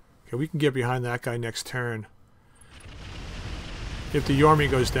 Okay, we can get behind that guy next turn. if the Yormi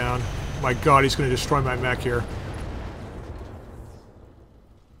goes down. My god, he's going to destroy my mech here.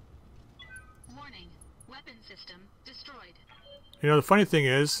 Warning. Weapon system destroyed. You know, the funny thing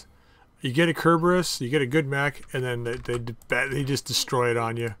is, you get a Kerberos, you get a good mech, and then they just destroy it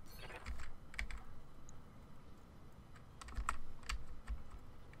on you.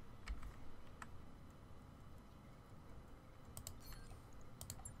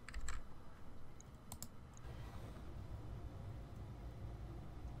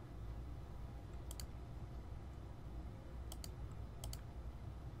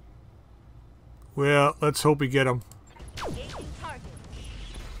 Well, let's hope we get him. Engaging target.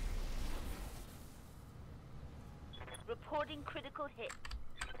 Reporting critical hit.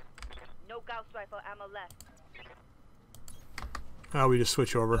 No Gauss rifle ammo left. Oh, we just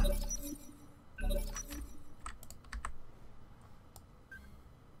switch over.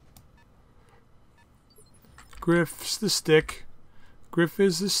 Griff's the stick. Griff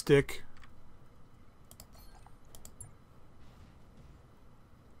is the stick.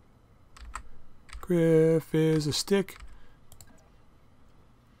 Griff is a stick.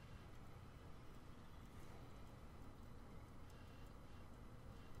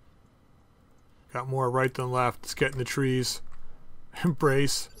 Got more right than left. Let's get in the trees.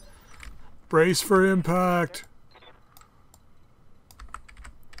 Brace. Brace for impact.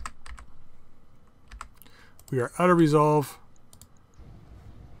 We are out of resolve.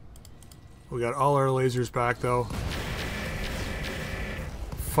 We got all our lasers back though.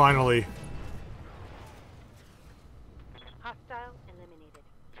 Finally. Hostile eliminated.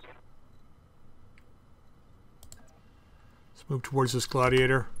 Let's move towards this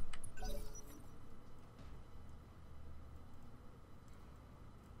gladiator.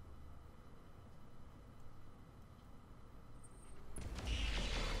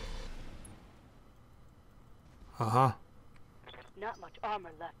 Uh-huh. Not much armor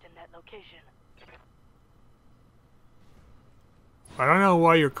left in that location. I don't know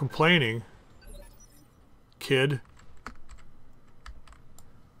why you're complaining, kid.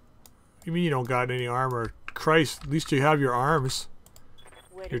 You mean you don't got any armor? Christ, at least you have your arms,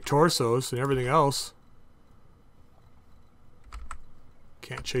 your torsos, and everything else.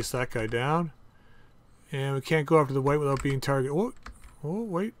 Can't chase that guy down. And we can't go after the white without being targeted. Oh, oh,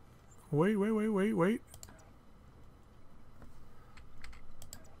 wait. Wait.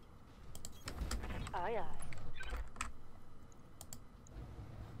 Aye, aye.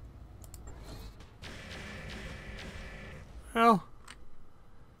 Well,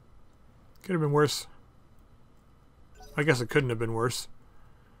 could have been worse. I guess it couldn't have been worse.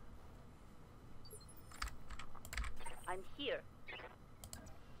 I'm here.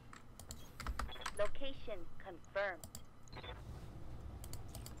 Location confirmed.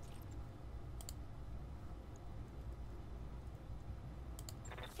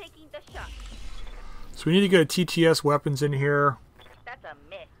 Taking the shot. So we need to get a TTS weapons in here That's a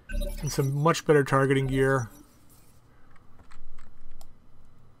miss. and some much better targeting gear.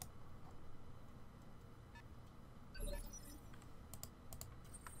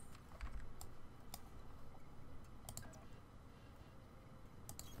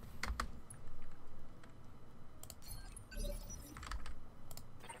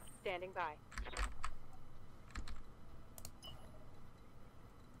 Standing by.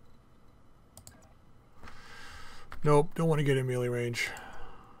 Nope, don't want to get in melee range.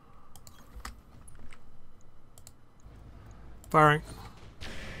 Firing.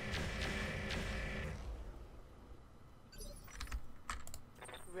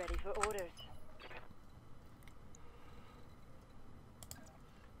 Ready for orders.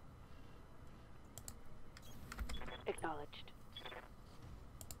 Acknowledged.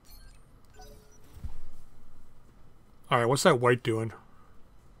 Alright, what's that white doing?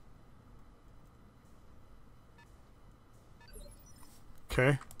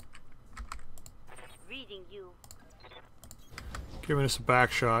 Okay, Reading you. giving us a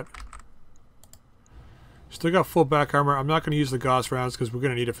back shot. Still got full back armor. I'm not going to use the Gauss rounds because we're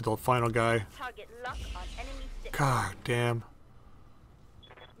going to need it for the final guy. Target lock on enemy 6. God damn.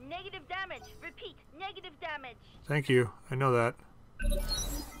 Negative damage. Repeat. Negative damage. Thank you. I know that.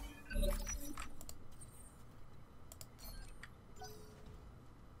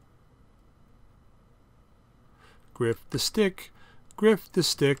 Grip the stick. Grip the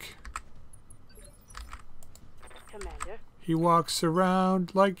stick. Commander. He walks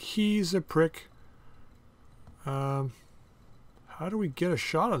around like he's a prick. How do we get a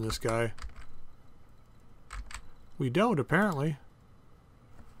shot on this guy? We don't, apparently.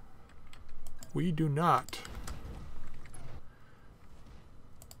 We do not.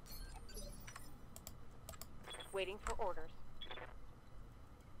 Waiting for orders.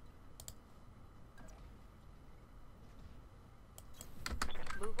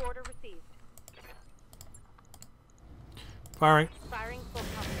 Order received. Firing. Firing full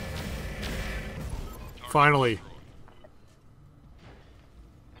complement. Finally.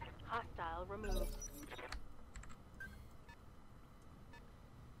 Hostile removed.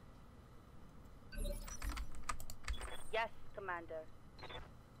 Yes, Commander.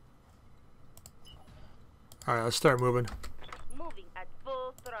 Alright, let's start moving. Moving at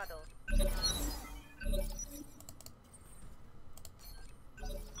full throttle.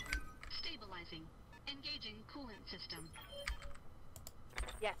 Stabilizing. Engaging coolant system.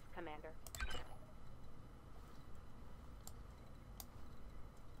 Yes, Commander.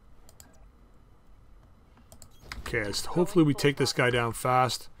 Okay, hopefully we take this guy down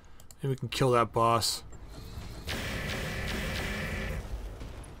fast and we can kill that boss.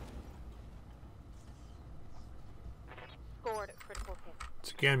 Scored a critical hit.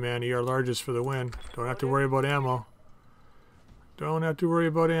 It's again, man, ER largest for the win. Don't have to worry about ammo. Don't have to worry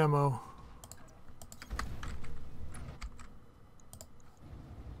about ammo.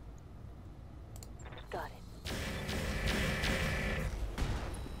 Got it.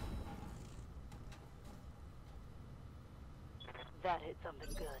 That hit something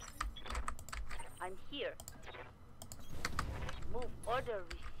good. I'm here. Move order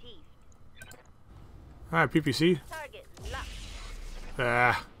received. Alright, PPC. Target locked.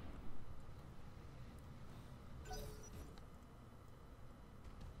 Ah.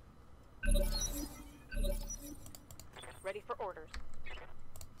 Ready for orders.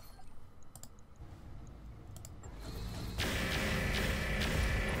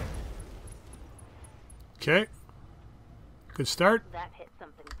 Okay. Good start. That hit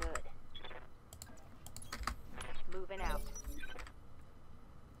something good. Moving out.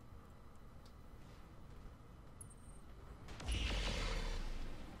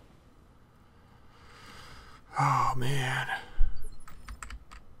 Oh, man.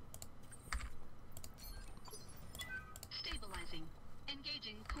 Stabilizing.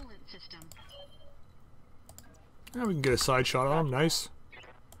 Engaging coolant system. Yeah, we can get a side shot on him. Nice.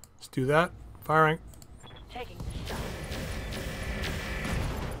 Let's do that. Firing. Taking the shot.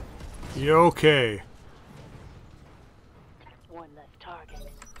 You okay? One less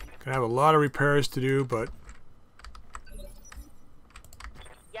target. Gonna have a lot of repairs to do, but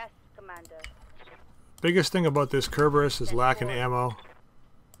Yes, Commander. biggest thing about this Kerberos is lacking ammo.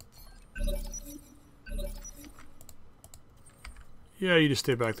 Yeah, you just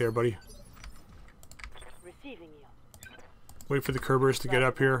stay back there, buddy. Receiving you. Wait for the Kerberos to get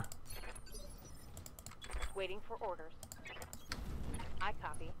up here. Waiting for orders. I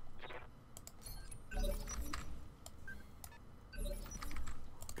copy.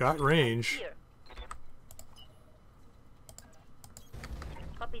 Got range. Here.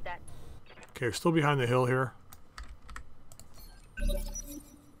 Copy that. Okay, we're still behind the hill here.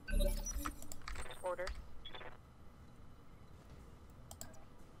 Orders.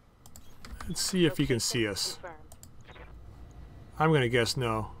 Let's see if he can see us. Confirmed. I'm gonna guess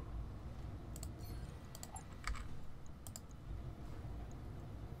no.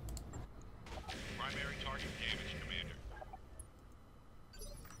 Primary target damage, Commander.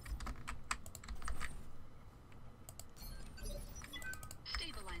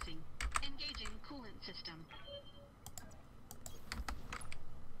 Stabilizing. Engaging coolant system.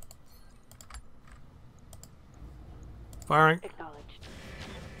 Firing. Acknowledged.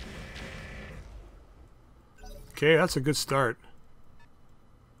 Okay, that's a good start.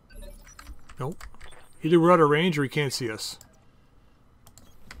 Nope. Either we're out of range or he can't see us.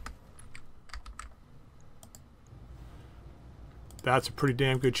 That's a pretty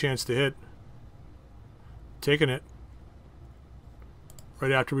damn good chance to hit. Taking it.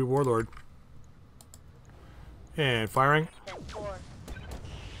 Right after we Warlord. And firing. 10-4.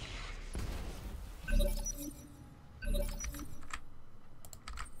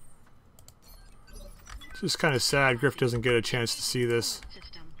 It's just kind of sad Griff doesn't get a chance to see this.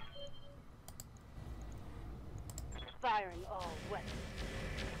 System. Firing all weapons.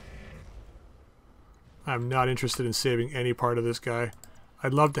 I'm not interested in saving any part of this guy.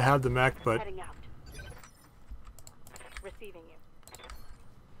 I'd love to have the mech, but Heading out. Receiving you.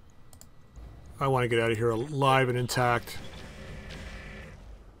 I want to get out of here alive and intact.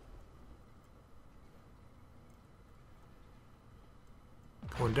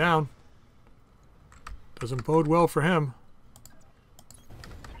 Going down. Doesn't bode well for him.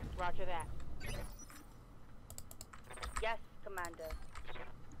 Roger that. Yes, Commander.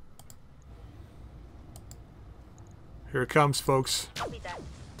 Here it comes, folks. Copy that.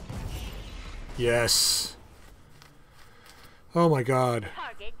 Yes. Oh my god.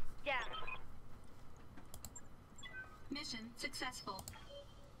 Target down. Mission successful.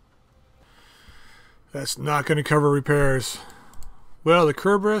 That's not going to cover repairs. Well, the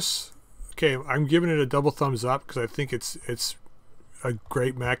Kerberos, okay, I'm giving it a double thumbs up because I think it's a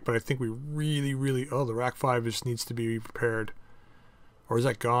great mech, but I think we really, oh, the Rack 5 just needs to be repaired. Or is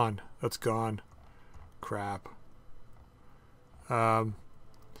that gone? That's gone. Crap. But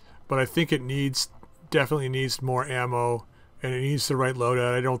I think it definitely needs more ammo, and it needs the right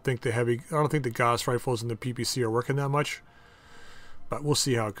loadout. I don't think the Gauss rifles and the PPC are working that much, but we'll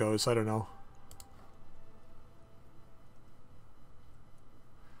see how it goes. I don't know.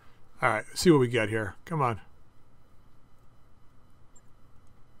 Alright, let's see what we get here. Come on.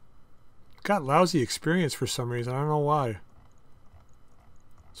 Got lousy experience for some reason. I don't know why.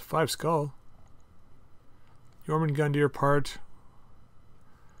 It's 5 skull. Jormungandr part.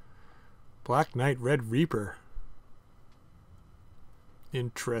 Black Knight Red Reaper.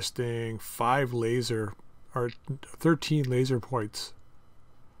 Interesting. 5 laser, or 13 laser points.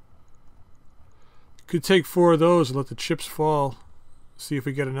 Could take 4 of those and let the chips fall. See if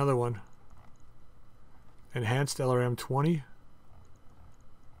we get another one. Enhanced LRM 20.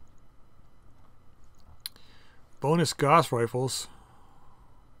 Bonus Gauss rifles.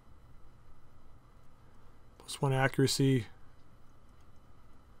 +1 accuracy.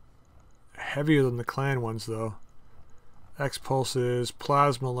 Heavier than the clan ones though. X pulses,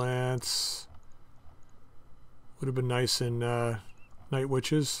 plasma lance. Would have been nice in Night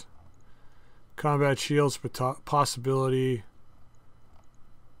Witches. Combat shields, possibility.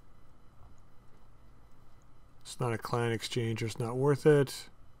 It's not a clan exchange, it's not worth it.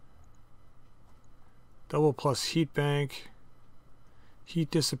 Double plus heat bank.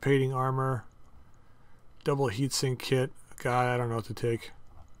 Heat dissipating armor. Double heatsink kit. God, I don't know what to take.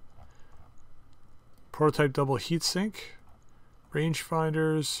 Prototype double heatsink.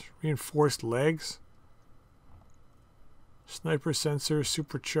 Rangefinders. Reinforced legs. Sniper sensor.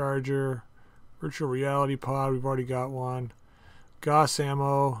 Supercharger. Virtual reality pod. We've already got one. Gauss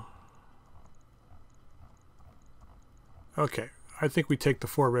ammo. Okay. I think we take the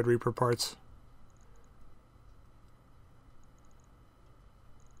 4 Red Reaper parts.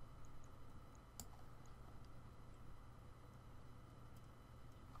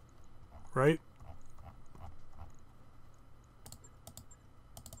 Right?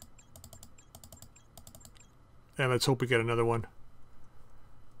 And let's hope we get another one.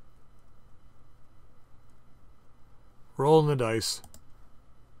 Rolling the dice.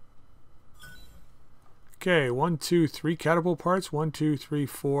 Okay, 1, 2, 3 catapult parts. 1, 2, 3,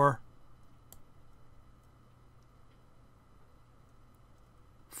 4.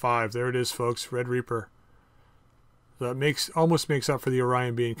 5. There it is, folks. Red Reaper. That almost makes up for the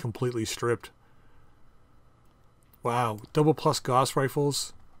Orion being completely stripped. Wow. Double plus Gauss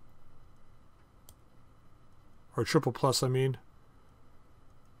rifles. Or triple plus, I mean.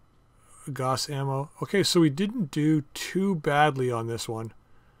 Gauss ammo. Okay, so we didn't do too badly on this one.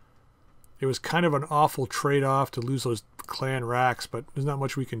 It was kind of an awful trade-off to lose those clan racks, but there's not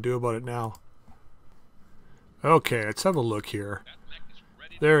much we can do about it now. Okay, let's have a look here.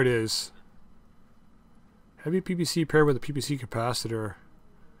 There it is. Heavy PPC paired with a PPC capacitor.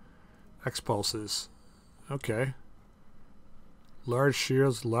 X pulses. Okay. Large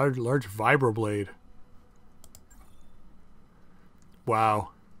shields, large vibroblade. Wow.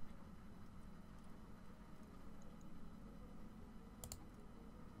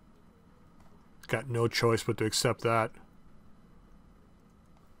 Got no choice but to accept that.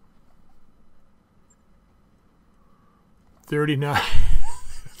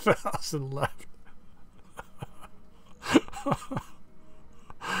 $39,000 left.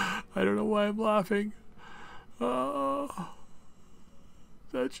 I don't know why I'm laughing. Oh,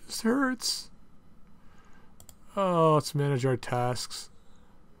 that just hurts. Oh, let's manage our tasks.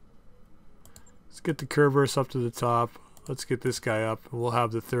 Let's get the Kerberos up to the top. Let's get this guy up. And we'll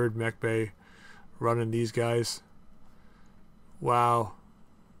have the 3rd mech bay running these guys. Wow.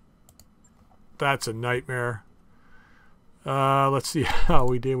 That's a nightmare. Let's see how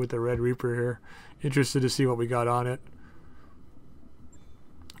we did with the Red Reaper here. Interested to see what we got on it.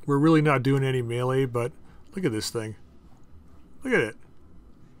 We're really not doing any melee, but look at this thing. Look at it.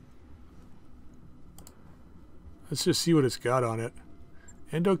 Let's just see what it's got on it.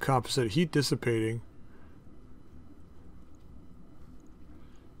 Endocomposite, heat dissipating.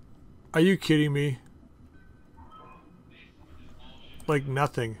 Are you kidding me? Like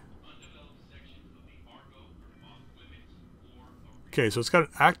nothing. Okay, so it's got an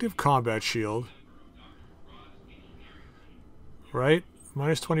active combat shield. Right?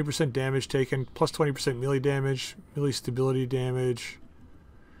 Minus 20% damage taken, plus 20% melee damage, melee stability damage.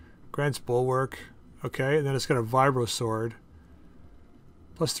 Grants bulwark. Okay, and then it's got a vibro sword.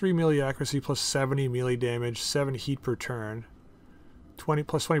 Plus 3 melee accuracy, plus 70 melee damage, 7 heat per turn. 20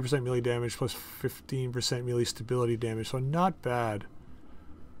 plus 20% melee damage, plus 15% melee stability damage. So not bad.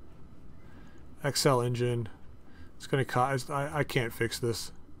 XL engine. It's going to cost... I can't fix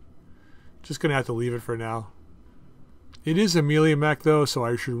this. Just going to have to leave it for now. It is a melee mech though, so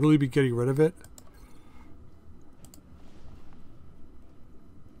I should really be getting rid of it.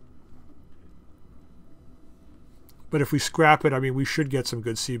 But if we scrap it, I mean, we should get some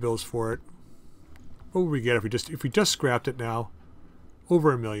good C-bills for it. What would we get if we just scrapped it now?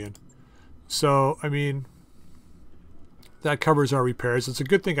 Over $1 million. So, I mean, that covers our repairs. It's a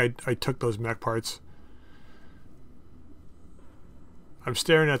good thing I took those mech parts. I'm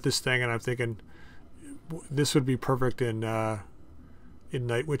staring at this thing and I'm thinking this would be perfect in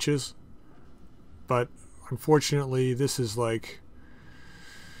Night Witches. But unfortunately, this is like...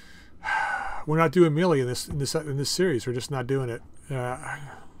 We're not doing melee in this series. We're just not doing it. I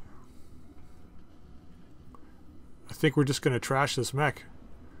think we're just going to trash this mech.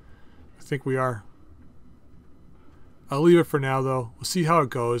 I think we are. I'll leave it for now, though. We'll see how it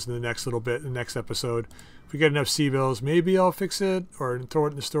goes in the next little bit, in the next episode. If we get enough C-bills, maybe I'll fix it or throw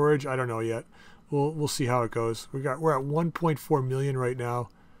it in the storage. I don't know yet. We'll see how it goes. We're at 1.4 million right now.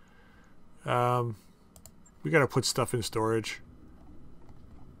 We got to put stuff in storage.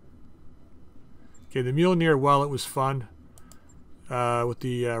 Okay, the Mjolnir, while it was fun with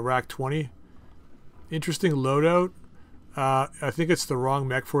the Rack 20, interesting loadout. I think it's the wrong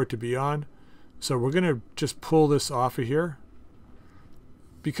mech for it to be on. So we're going to just pull this off of here.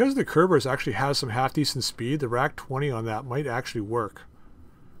 Because the Kerberos actually has some half-decent speed, the Rack 20 on that might actually work.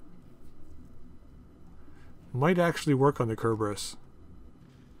 Might actually work on the Kerberos.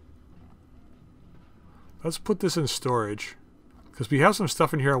 Let's put this in storage. Because we have some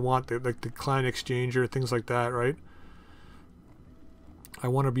stuff in here I want, like the Clan Exchanger, things like that, right? I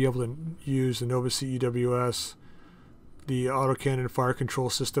want to be able to use the Nova CEWS. The autocannon fire control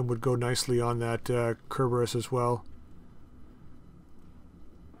system would go nicely on that Kerberos as well.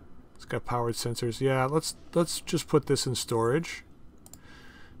 It's got powered sensors. Yeah, let's just put this in storage.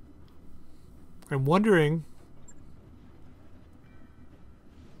 I'm wondering...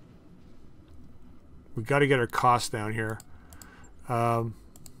 We got to get our costs down here. I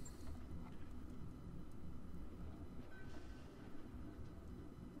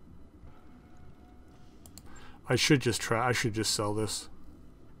should just sell this.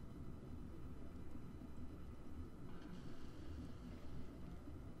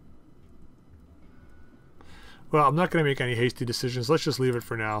 Well, I'm not going to make any hasty decisions. Let's just leave it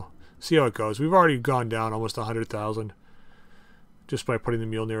for now. See how it goes. We've already gone down almost 100,000 just by putting the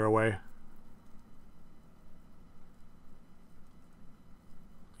Mjolnir away.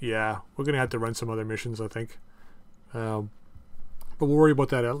 Yeah, we're going to have to run some other missions, I think. But we'll worry about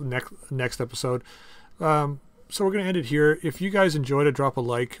that next episode. So we're going to end it here. If you guys enjoyed it, drop a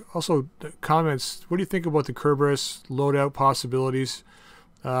like. Also, comments. What do you think about the Kerberos loadout possibilities?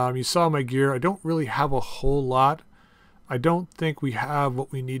 You saw my gear. I don't really have a whole lot. I don't think we have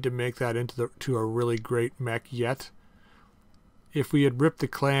what we need to make that into a really great mech yet. If we had ripped the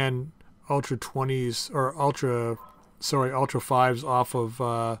Clan Ultra 20s or Ultra 5s off of,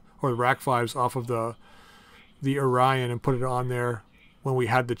 or the Rack 5s off of the Orion and put it on there when we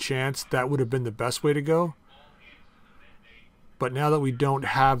had the chance, that would have been the best way to go. But now that we don't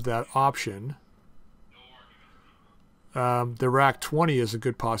have that option, the Rack 20 is a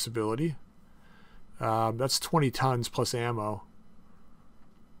good possibility. That's 20 tons plus ammo.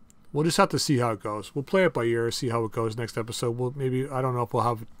 We'll just have to see how it goes. We'll play it by ear, see how it goes next episode. I don't know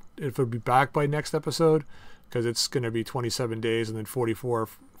if it'll be back by next episode, because it's going to be 27 days and then 44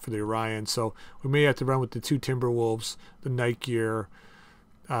 for the Orion. So we may have to run with the 2 Timberwolves, the Night Gear,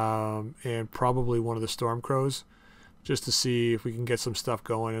 and probably one of the Stormcrows, just to see if we can get some stuff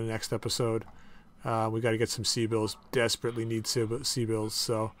going in the next episode. We got to get some C-bills. Desperately need C-bills.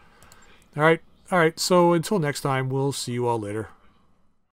 So, all right. So until next time, we'll see you all later.